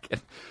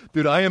fucking...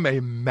 Dude, I am a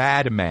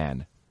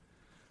madman.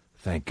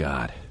 Thank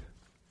God.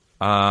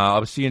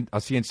 I'll see you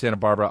in Santa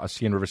Barbara. I'll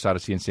see you in Riverside. I'll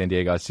see you in San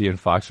Diego. I'll see you in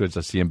Foxwoods.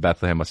 I'll see you in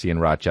Bethlehem. I'll see you in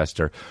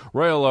Rochester,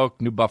 Royal Oak,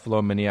 New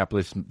Buffalo,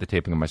 Minneapolis. The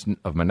taping of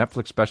my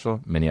Netflix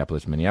special,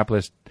 Minneapolis.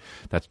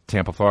 That's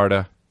Tampa,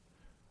 Florida.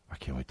 I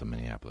can't wait till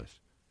Minneapolis.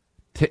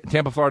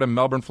 Tampa, Florida,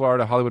 Melbourne,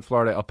 Florida, Hollywood,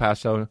 Florida, El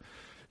Paso,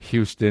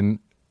 Houston,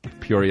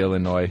 Peoria,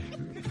 Illinois,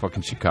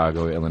 fucking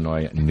Chicago,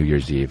 Illinois, New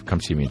Year's Eve. Come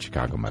see me in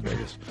Chicago, my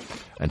Vegas,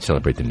 and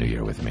celebrate the new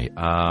year with me.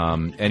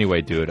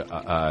 Anyway, dude,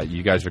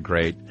 you guys are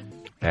great.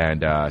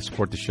 And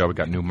support the show. We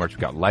got new merch.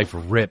 We got Life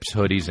Rips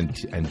hoodies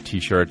and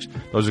T-shirts.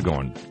 Those are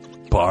going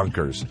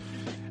bonkers.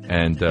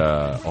 And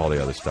all the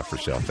other stuff for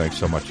sale. Thanks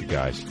so much, you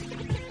guys.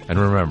 And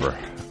remember,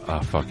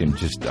 fucking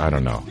just, I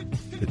don't know.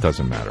 It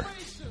doesn't matter.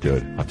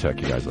 Dude, I'll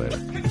check you guys later.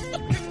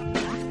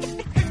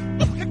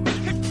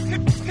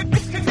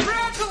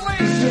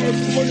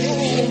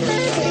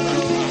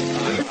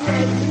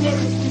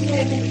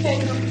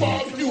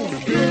 Congratulations!